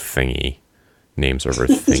thingy, name server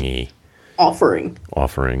thingy. Offering,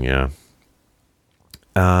 yeah.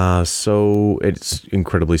 So it's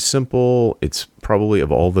incredibly simple. It's probably,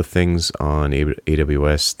 of all the things on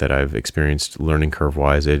AWS that I've experienced learning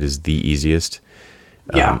curve-wise, it is the easiest.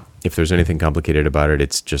 Yeah. If there's anything complicated about it,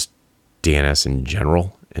 it's just DNS in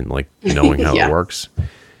general and like knowing how it works.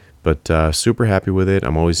 But super happy with it.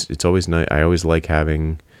 It's always nice. I always like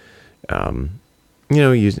having,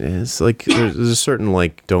 it's like there's a certain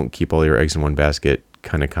like don't keep all your eggs in one basket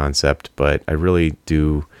kind of concept, but I really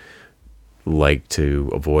do like to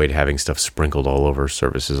avoid having stuff sprinkled all over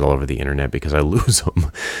services all over the internet because I lose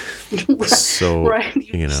them. So, right.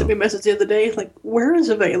 You sent me a message the other day, like, where is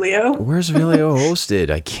Avalio? Where's Avalio hosted?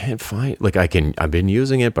 I can't find, like, I've been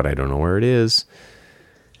using it, but I don't know where it is.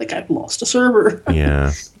 Like, I've lost a server.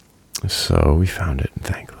 Yeah. So we found it,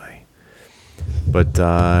 thankfully. But,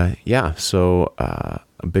 yeah, so I'm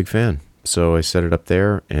a big fan. So I set it up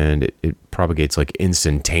there, and it propagates, like,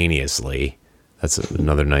 instantaneously. That's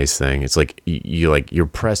another nice thing. It's like you're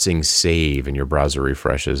pressing save and your browser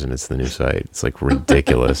refreshes and it's the new site. It's like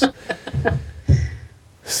ridiculous.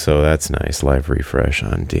 So that's nice. Live refresh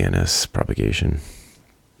on DNS propagation.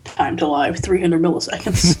 Time to live, 300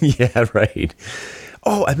 milliseconds. Yeah, right.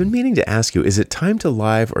 Oh, I've been meaning to ask you, is it time to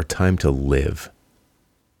live or time to live?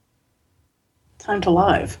 Time to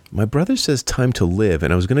live. My brother says time to live,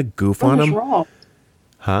 and I was going to goof on him. Wrong.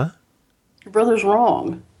 Huh? Your brother's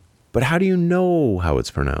wrong. But how do you know how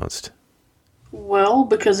it's pronounced? Well,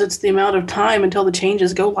 because it's the amount of time until the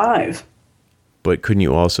changes go live. But couldn't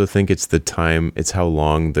you also think it's the time, it's how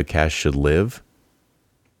long the cache should live?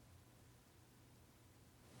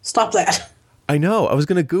 Stop that. I know. I was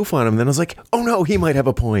going to goof on him, then I was like, oh no, he might have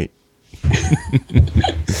a point.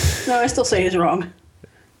 No, I still say he's wrong.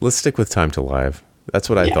 Let's stick with time to live. That's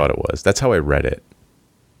what I thought it was. That's how I read it.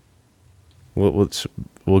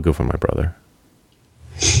 We'll goof on my brother.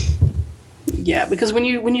 Yeah, because when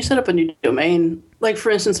you set up a new domain, like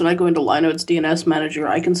for instance, when I go into Linode's DNS manager,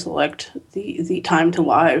 I can select the time to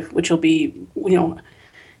live, which will be,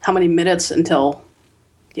 how many minutes until.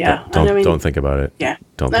 Yeah, don't think about it. Yeah,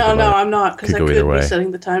 don't. No, I'm not, because I could be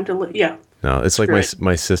setting the time to live. Yeah. No, it's like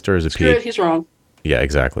my sister is a PhD. He's wrong. Yeah,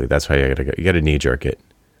 exactly. That's why you gotta knee jerk it.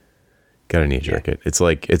 It.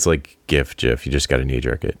 It's like GIF. You just gotta knee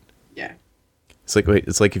jerk it. Yeah.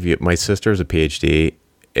 It's like if my sister's a PhD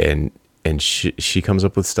and she comes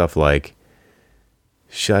up with stuff like,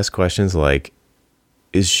 she asks questions like,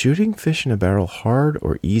 is shooting fish in a barrel hard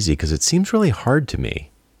or easy? Because it seems really hard to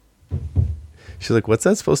me. She's like, what's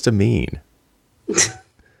that supposed to mean?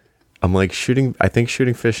 I'm like, I think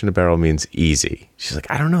shooting fish in a barrel means easy. She's like,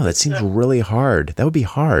 I don't know. That seems really hard. That would be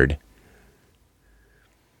hard.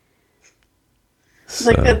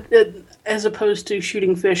 Like, as opposed to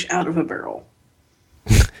shooting fish out of a barrel.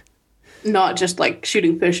 Not just like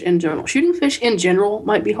shooting fish in general. Shooting fish in general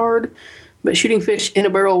might be hard, but shooting fish in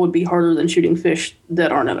a barrel would be harder than shooting fish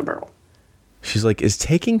that aren't in a barrel. She's like, is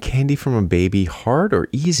taking candy from a baby hard or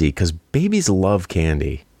easy? Because babies love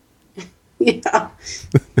candy. Yeah.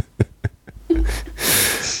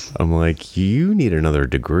 I'm like, you need another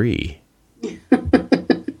degree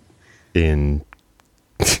in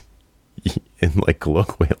like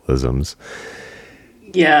colloquialisms.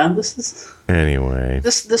 Yeah, this is... Anyway.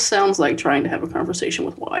 This sounds like trying to have a conversation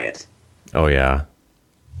with Wyatt. Oh, yeah.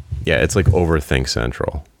 Yeah, it's like Overthink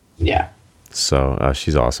Central. Yeah. So,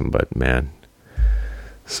 she's awesome, but man,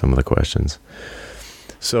 some of the questions.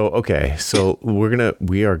 So, okay. So,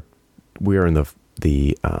 we are in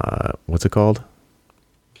the what's it called?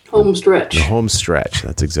 Home stretch. The home stretch.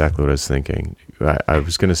 That's exactly what I was thinking. I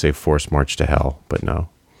was going to say forced march to hell, but no.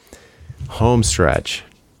 Home stretch.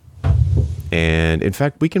 And in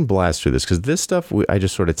fact, we can blast through this because this stuff I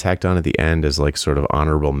just sort of tacked on at the end as like sort of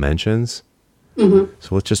honorable mentions. Mm-hmm.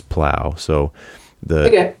 So let's just plow. So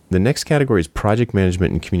the next category is project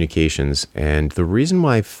management and communications. And the reason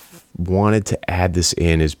why I wanted to add this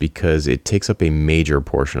in is because it takes up a major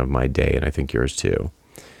portion of my day, and I think yours too.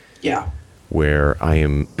 Yeah. Where I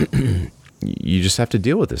am, you just have to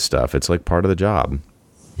deal with this stuff. It's like part of the job.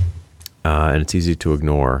 And it's easy to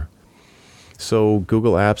ignore. So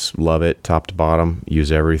Google Apps, love it, top to bottom,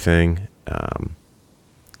 use everything.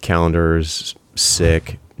 Calendars,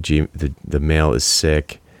 sick. The mail is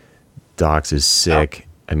sick. Docs is sick.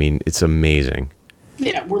 Oh. I mean, it's amazing.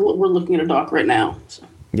 Yeah, we're looking at a doc right now. So.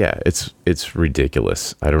 Yeah, it's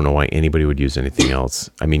ridiculous. I don't know why anybody would use anything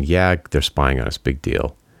else. I mean, yeah, they're spying on us, big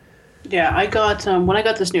deal. Yeah, I got when I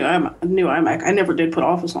got this new iMac, I never did put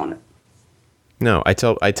Office on it. No, I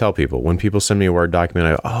tell people when people send me a Word document,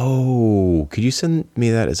 I go, oh, could you send me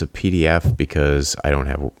that as a PDF because I don't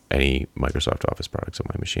have any Microsoft Office products on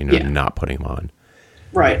my machine. And I'm not putting them on.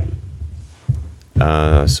 Right.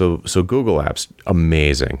 So Google Apps,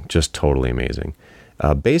 amazing, just totally amazing.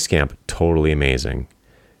 Basecamp, totally amazing.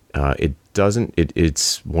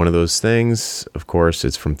 It's one of those things. Of course,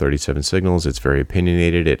 it's from 37 Signals. It's very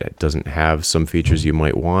opinionated. It doesn't have some features you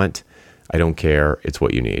might want. I don't care. It's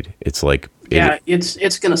what you need. It's like...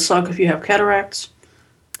 it's going to suck if you have cataracts.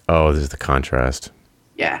 Oh, there's the contrast.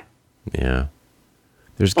 Yeah. Yeah.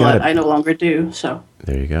 I no longer do, so...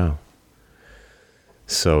 There you go.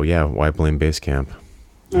 So, yeah, why blame Basecamp?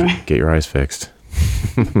 Get your eyes fixed.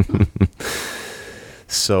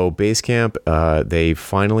 So Basecamp, they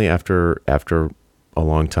finally, after a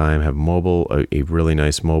long time, have mobile, a really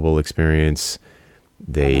nice mobile experience.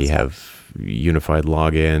 They have unified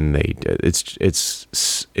login.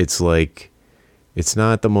 It's like, it's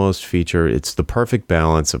not the most feature. It's the perfect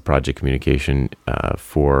balance of project communication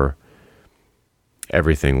for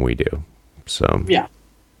everything we do. So Yeah.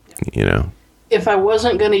 If I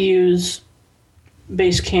wasn't going to use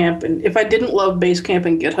Basecamp, and if I didn't love Basecamp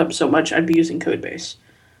and GitHub so much, I'd be using Codebase.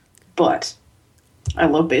 But I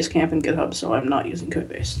love Basecamp and GitHub, so I'm not using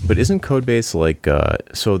Codebase. But isn't Codebase like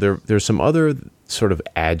so there's some other sort of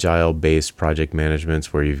agile based project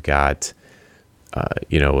managements where you've got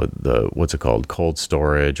the what's it called, cold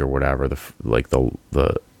storage or whatever, the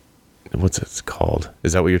what's it called?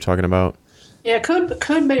 Is that what you're talking about? Yeah,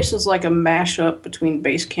 Codebase is like a mashup between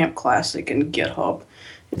Basecamp Classic and GitHub.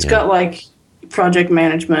 It's got like project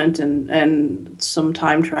management and some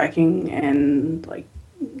time tracking and like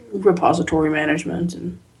repository management,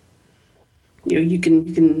 and you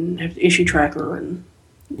can have issue tracker and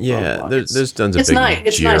there's tons of it's big nice.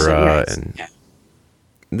 It's Jira nice. and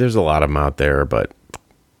there's a lot of them out there, but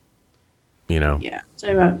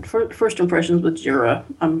So about first impressions with Jira,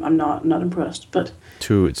 I'm not impressed, but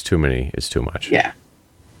it's too many. It's too much. Yeah.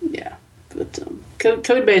 But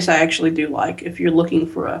Codebase I actually do like if you're looking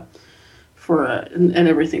for an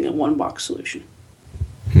everything in one box solution.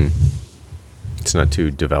 It's not too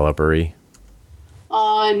developer-y.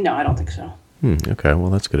 No, I don't think so. Okay, well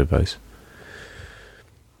that's good advice.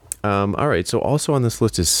 All right, so also on this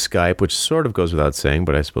list is Skype, which sort of goes without saying,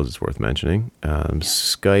 but I suppose it's worth mentioning.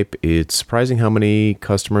 Skype, it's surprising how many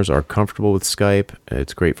customers are comfortable with Skype.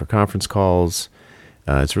 It's great for conference calls.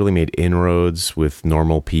 It's really made inroads with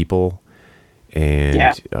normal people.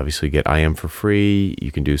 And obviously you get IM for free. You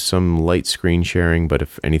can do some light screen sharing, but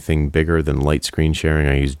if anything bigger than light screen sharing,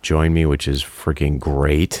 I use Join Me, which is freaking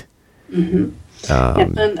great. Mm-hmm.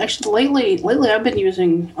 And actually, lately I've been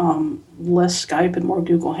using less Skype and more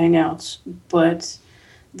Google Hangouts, but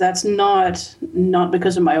that's not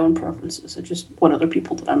because of my own preferences. It's just what other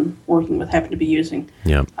people that I'm working with happen to be using.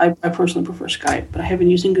 Yeah, I personally prefer Skype, but I have been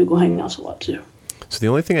using Google Hangouts a lot too. So the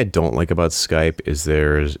only thing I don't like about Skype is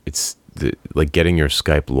like getting your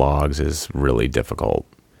Skype logs is really difficult.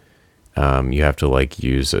 You have to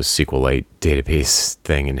use a SQLite database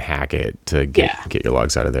thing and hack it to get your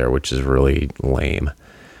logs out of there, which is really lame.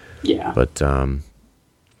 Yeah. But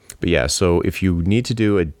yeah, so if you need to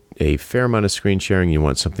do a fair amount of screen sharing, you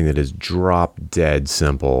want something that is drop dead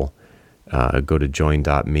simple, go to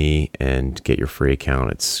join.me and get your free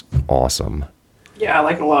account. It's awesome. Yeah, I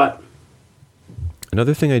like it a lot.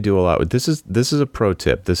 Another thing I do a lot with this is a pro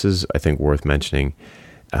tip. This is, I think, worth mentioning.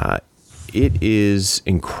 It is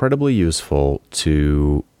incredibly useful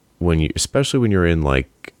to especially when you're in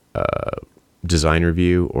design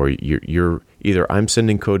review, or you're either I'm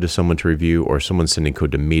sending code to someone to review or someone's sending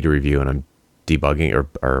code to me to review, and I'm debugging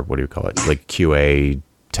or what do you call it, like QA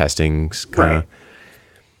testing kind of.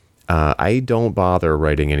 Right. I don't bother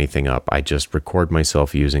writing anything up. I just record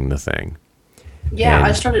myself using the thing. Yeah,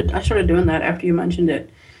 I started doing that after you mentioned it,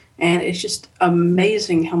 and it's just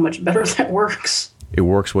amazing how much better that works. It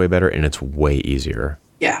works way better, and it's way easier.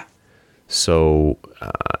 Yeah. So,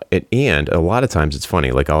 and a lot of times it's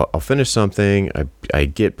funny. Like I'll finish something, I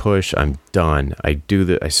git push, I'm done. I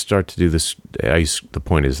start to do this. The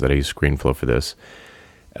point is that I use ScreenFlow for this.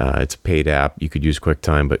 It's a paid app. You could use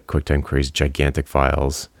QuickTime, but QuickTime creates gigantic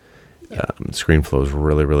files. Yeah. ScreenFlow is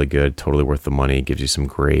really, really good. Totally worth the money. Gives you some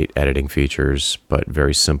great editing features, but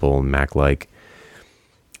very simple and Mac-like.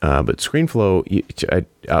 But ScreenFlow,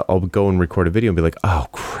 I'll go and record a video and be like, oh,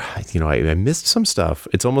 crap, I missed some stuff.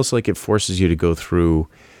 It's almost like it forces you to go through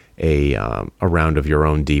a round of your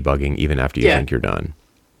own debugging even after you think you're done.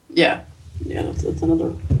 Yeah. Yeah, that's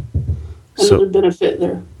another benefit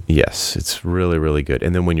there. Yes, it's really, really good.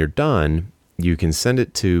 And then when you're done, you can send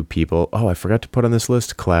it to people. Oh, I forgot to put on this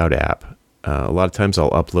list, Cloud App. A lot of times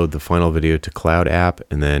I'll upload the final video to Cloud App,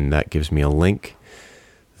 and then that gives me a link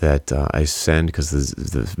that I send, because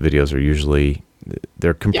the videos are usually,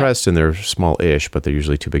 they're compressed and they're small-ish, but they're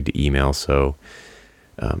usually too big to email. So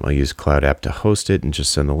I'll use Cloud App to host it and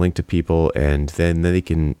just send the link to people, and then they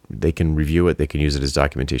can review it. They can use it as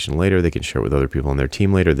documentation later. They can share it with other people on their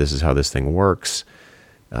team later. This is how this thing works.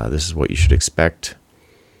 This is what you should expect.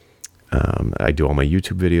 I do all my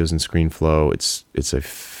YouTube videos in ScreenFlow. It's a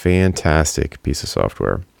fantastic piece of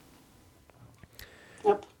software.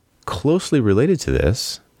 Yep. Closely related to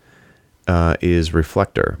this is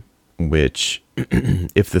Reflector, which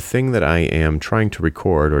if the thing that I am trying to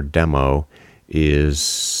record or demo is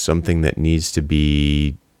something that needs to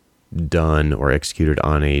be done or executed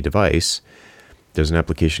on a device, there's an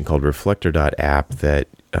application called Reflector.app that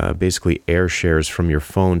basically air shares from your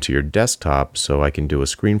phone to your desktop, so I can do a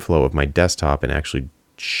screen flow of my desktop and actually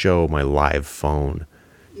show my live phone.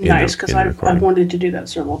 Nice, because I've wanted to do that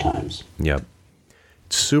several times. Yep.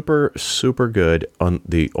 Super, super good.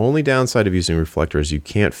 The only downside of using Reflector is you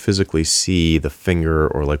can't physically see the finger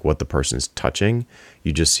or like what the person's touching.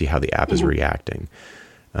 You just see how the app is reacting.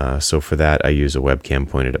 So for that, I use a webcam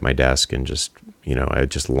pointed at my desk and just, I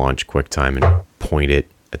just launch QuickTime and point it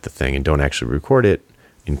at the thing and don't actually record it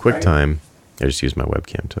in QuickTime. I just use my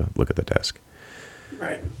webcam to look at the desk.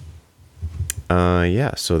 Right.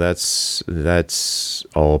 Yeah, so that's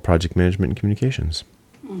all project management and communications.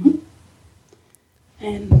 Mm-hmm.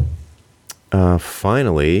 And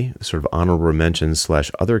finally, sort of honorable mentions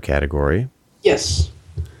 / other category. Yes.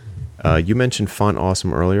 You mentioned Font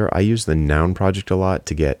Awesome earlier. I use the Noun project a lot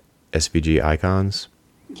to get SVG icons.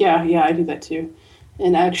 Yeah, I do that too.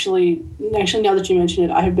 And actually, now that you mention it,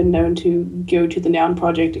 I have been known to go to the Noun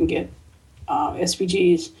project and get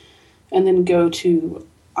SVGs, and then go to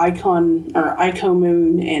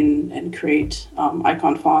Icomoon and create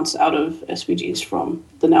icon fonts out of SVGs from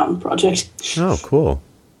the Noun project. Oh, cool.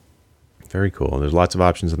 Very cool. There's lots of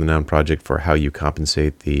options in the Noun project for how you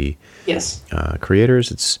compensate the creators.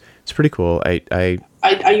 It's pretty cool. I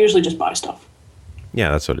usually just buy stuff. Yeah,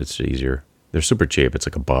 that's what it's easier. They're super cheap. It's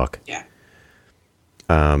like $1. Yeah.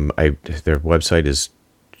 Their website is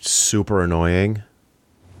super annoying.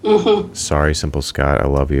 Mm-hmm. Sorry, Simple Scott, I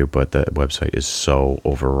love you, but the website is so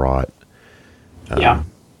overwrought.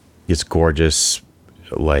 It's gorgeous,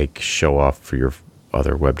 like show off for your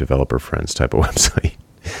other web developer friends type of website.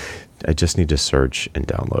 I just need to search and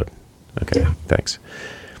download. Okay, thanks.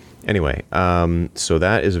 Anyway, so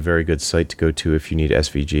that is a very good site to go to if you need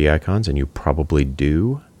SVG icons, and you probably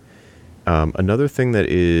do. Another thing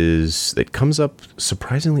that comes up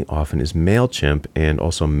surprisingly often is MailChimp and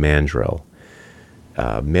also Mandrill.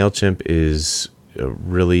 MailChimp is a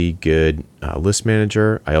really good list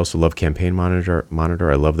manager. I also love Campaign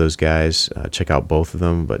Monitor. I love those guys. Check out both of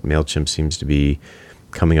them, but MailChimp seems to be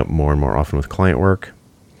coming up more and more often with client work.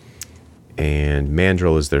 And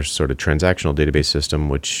Mandrill is their sort of transactional database system,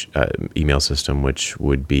 which email system, which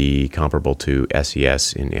would be comparable to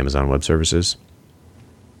SES in Amazon Web Services.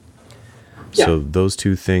 Yeah. So those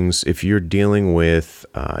two things, if you're dealing with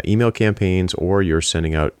email campaigns or you're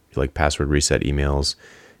sending out like password reset emails,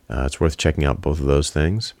 it's worth checking out both of those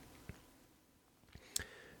things.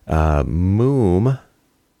 Moom.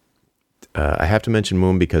 I have to mention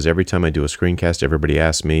Moom because every time I do a screencast, everybody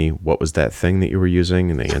asks me, what was that thing that you were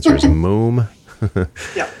using? And the answer is Moom.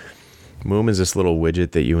 Yeah. Moom is this little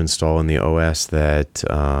widget that you install in the OS that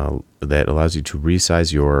allows you to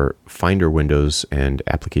resize your Finder windows and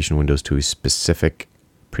application windows to a specific,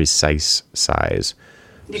 precise size.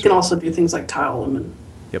 You can also do things like tile them and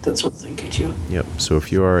that sort of thing, can't you? Yep. So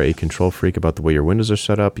if you are a control freak about the way your windows are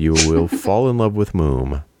set up, you will fall in love with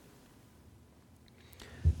Moom.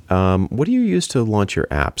 What do you use to launch your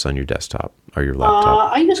apps on your desktop or your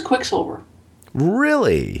laptop? I use Quicksilver.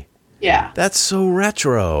 Really? Yeah. That's so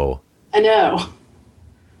retro. I know.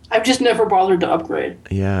 I've just never bothered to upgrade.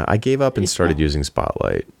 Yeah, I gave up and started using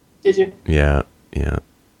Spotlight. Did you? Yeah.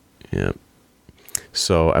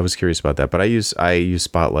 So I was curious about that, but I use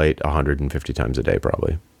Spotlight 150 times a day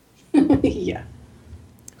probably. Yeah.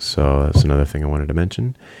 So that's another thing I wanted to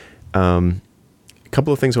mention. A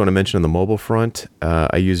couple of things I want to mention on the mobile front.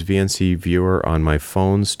 I use VNC Viewer on my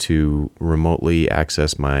phones to remotely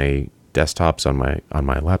access my desktops on my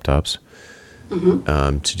laptops.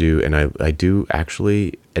 Mm-hmm. And I do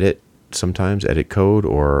actually edit code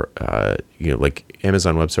or like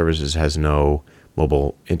Amazon Web Services has no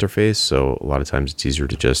mobile interface, so a lot of times it's easier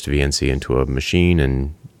to just VNC into a machine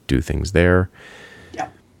and do things there. Yeah.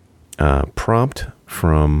 Prompt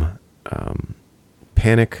from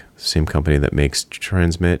Panic, same company that makes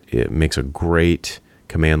Transmit. It makes a great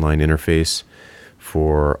command line interface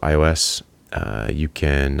for iOS. You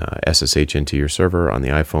can SSH into your server on the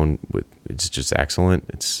iPhone. It's just excellent.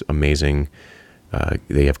 It's amazing.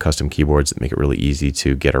 They have custom keyboards that make it really easy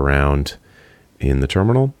to get around in the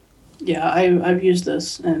terminal. Yeah, I've used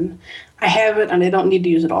this, and I have it, and I don't need to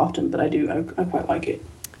use it often, but I do. I quite like it.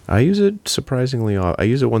 I use it surprisingly. I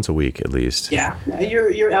use it once a week at least. Yeah,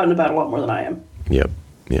 you're out and about a lot more than I am. Yep.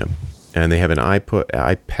 And they have an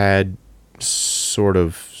iPad sort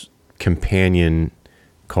of companion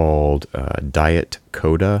called Diet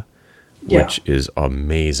Coda, which is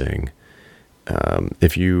amazing.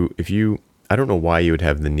 If you I don't know why you would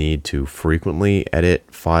have the need to frequently edit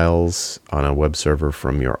files on a web server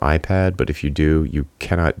from your iPad, but if you do, you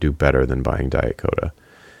cannot do better than buying Diet Coda.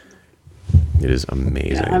 It is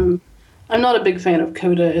amazing. Yeah, I'm not a big fan of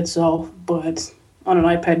Coda itself, but on an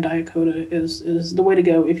iPad, Diet Coda is the way to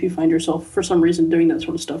go if you find yourself, for some reason, doing that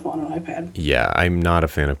sort of stuff on an iPad. Yeah, I'm not a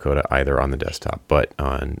fan of Coda either on the desktop, but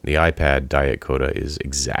on the iPad, Diet Coda is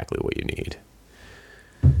exactly what you need.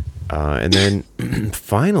 And then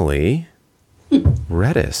finally,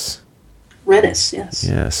 Redis. Redis, yes.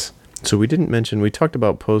 Yes. So we talked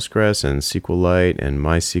about Postgres and SQLite and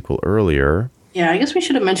MySQL earlier. Yeah, I guess we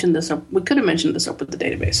should have mentioned this up. We could have mentioned this up with the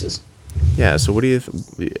databases. Yeah, so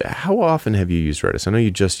how often have you used Redis? I know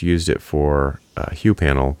you just used it for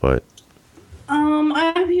HughPanel, but...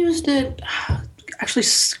 I've used it actually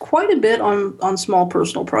quite a bit on small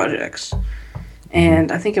personal projects.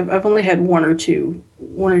 And I think I've only had one or two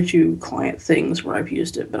client things where I've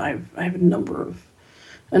used it, but I have a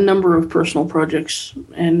number of personal projects,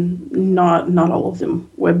 and not all of them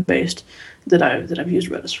web-based, that I've used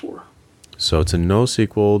Redis for. So it's a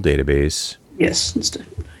NoSQL database. Yes, it's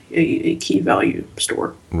a key value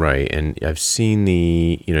store. Right, and I've seen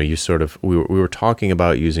we were talking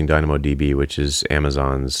about using DynamoDB, which is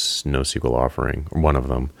Amazon's NoSQL offering, or one of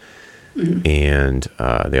them. Mm-hmm. And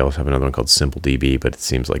they also have another one called SimpleDB, but it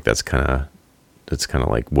seems like that's kind of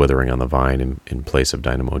like withering on the vine in place of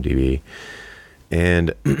DynamoDB.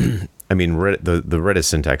 And I mean, the Redis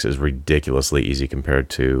syntax is ridiculously easy compared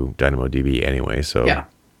to DynamoDB anyway. So yeah.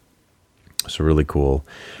 So really cool.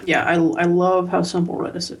 Yeah, I love how simple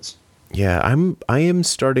Redis is. Yeah, I am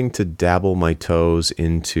starting to dabble my toes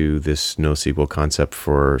into this NoSQL concept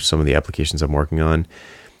for some of the applications I'm working on.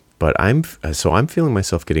 But I'm feeling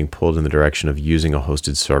myself getting pulled in the direction of using a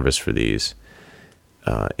hosted service for these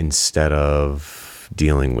instead of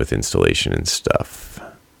dealing with installation and stuff.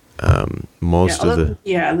 That's another thing.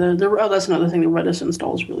 The Redis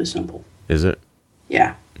install is really simple. Is it?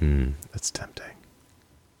 Yeah. That's tempting.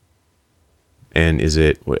 And is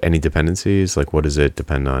it any dependencies? Like, what does it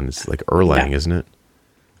depend on? It's like Erlang, isn't it?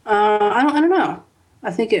 I don't know.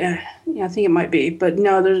 I think it might be, but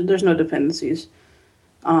no, there's no dependencies.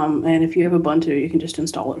 And if you have Ubuntu, you can just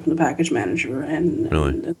install it from the package manager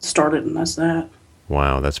and start it, and that's that.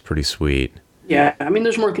 Wow, that's pretty sweet. Yeah, I mean,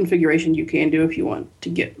 there's more configuration you can do if you want to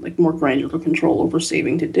get like more granular control over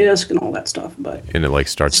saving to disk and all that stuff. And it like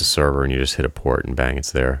starts a server, and you just hit a port, and bang,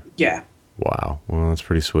 it's there. Yeah. Wow. Well, that's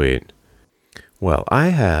pretty sweet. Well, I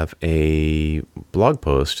have a blog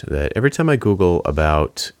post that every time I Google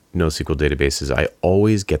about NoSQL databases, I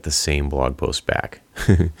always get the same blog post back.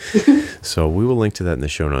 So we will link to that in the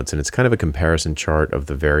show notes. And it's kind of a comparison chart of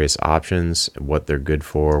the various options, what they're good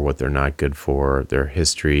for, what they're not good for, their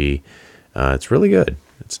history. It's really good.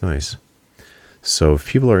 It's nice. So if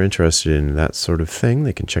people are interested in that sort of thing,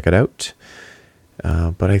 they can check it out.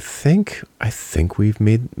 But I think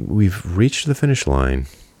we've reached the finish line.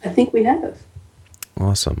 I think we have.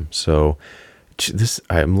 Awesome. So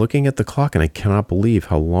I'm looking at the clock, and I cannot believe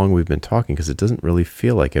how long we've been talking, because it doesn't really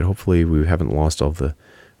feel like it. Hopefully we haven't lost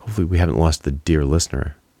the dear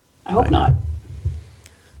listener. I hope not.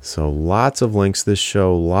 So lots of links this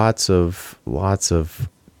show, lots of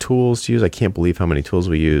tools to use. I can't believe how many tools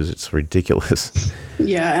we use. It's ridiculous.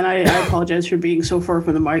 Yeah, and I apologize for being so far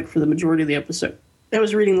from the mic for the majority of the episode. I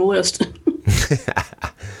was reading the list.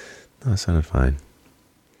 No, it sounded fine.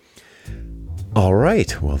 All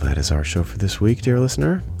right. Well, that is our show for this week, dear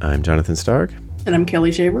listener. I'm Jonathan Stark. And I'm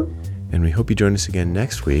Kelli Shaver. And we hope you join us again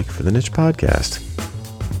next week for the Niche Podcast.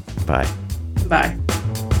 Bye. Bye.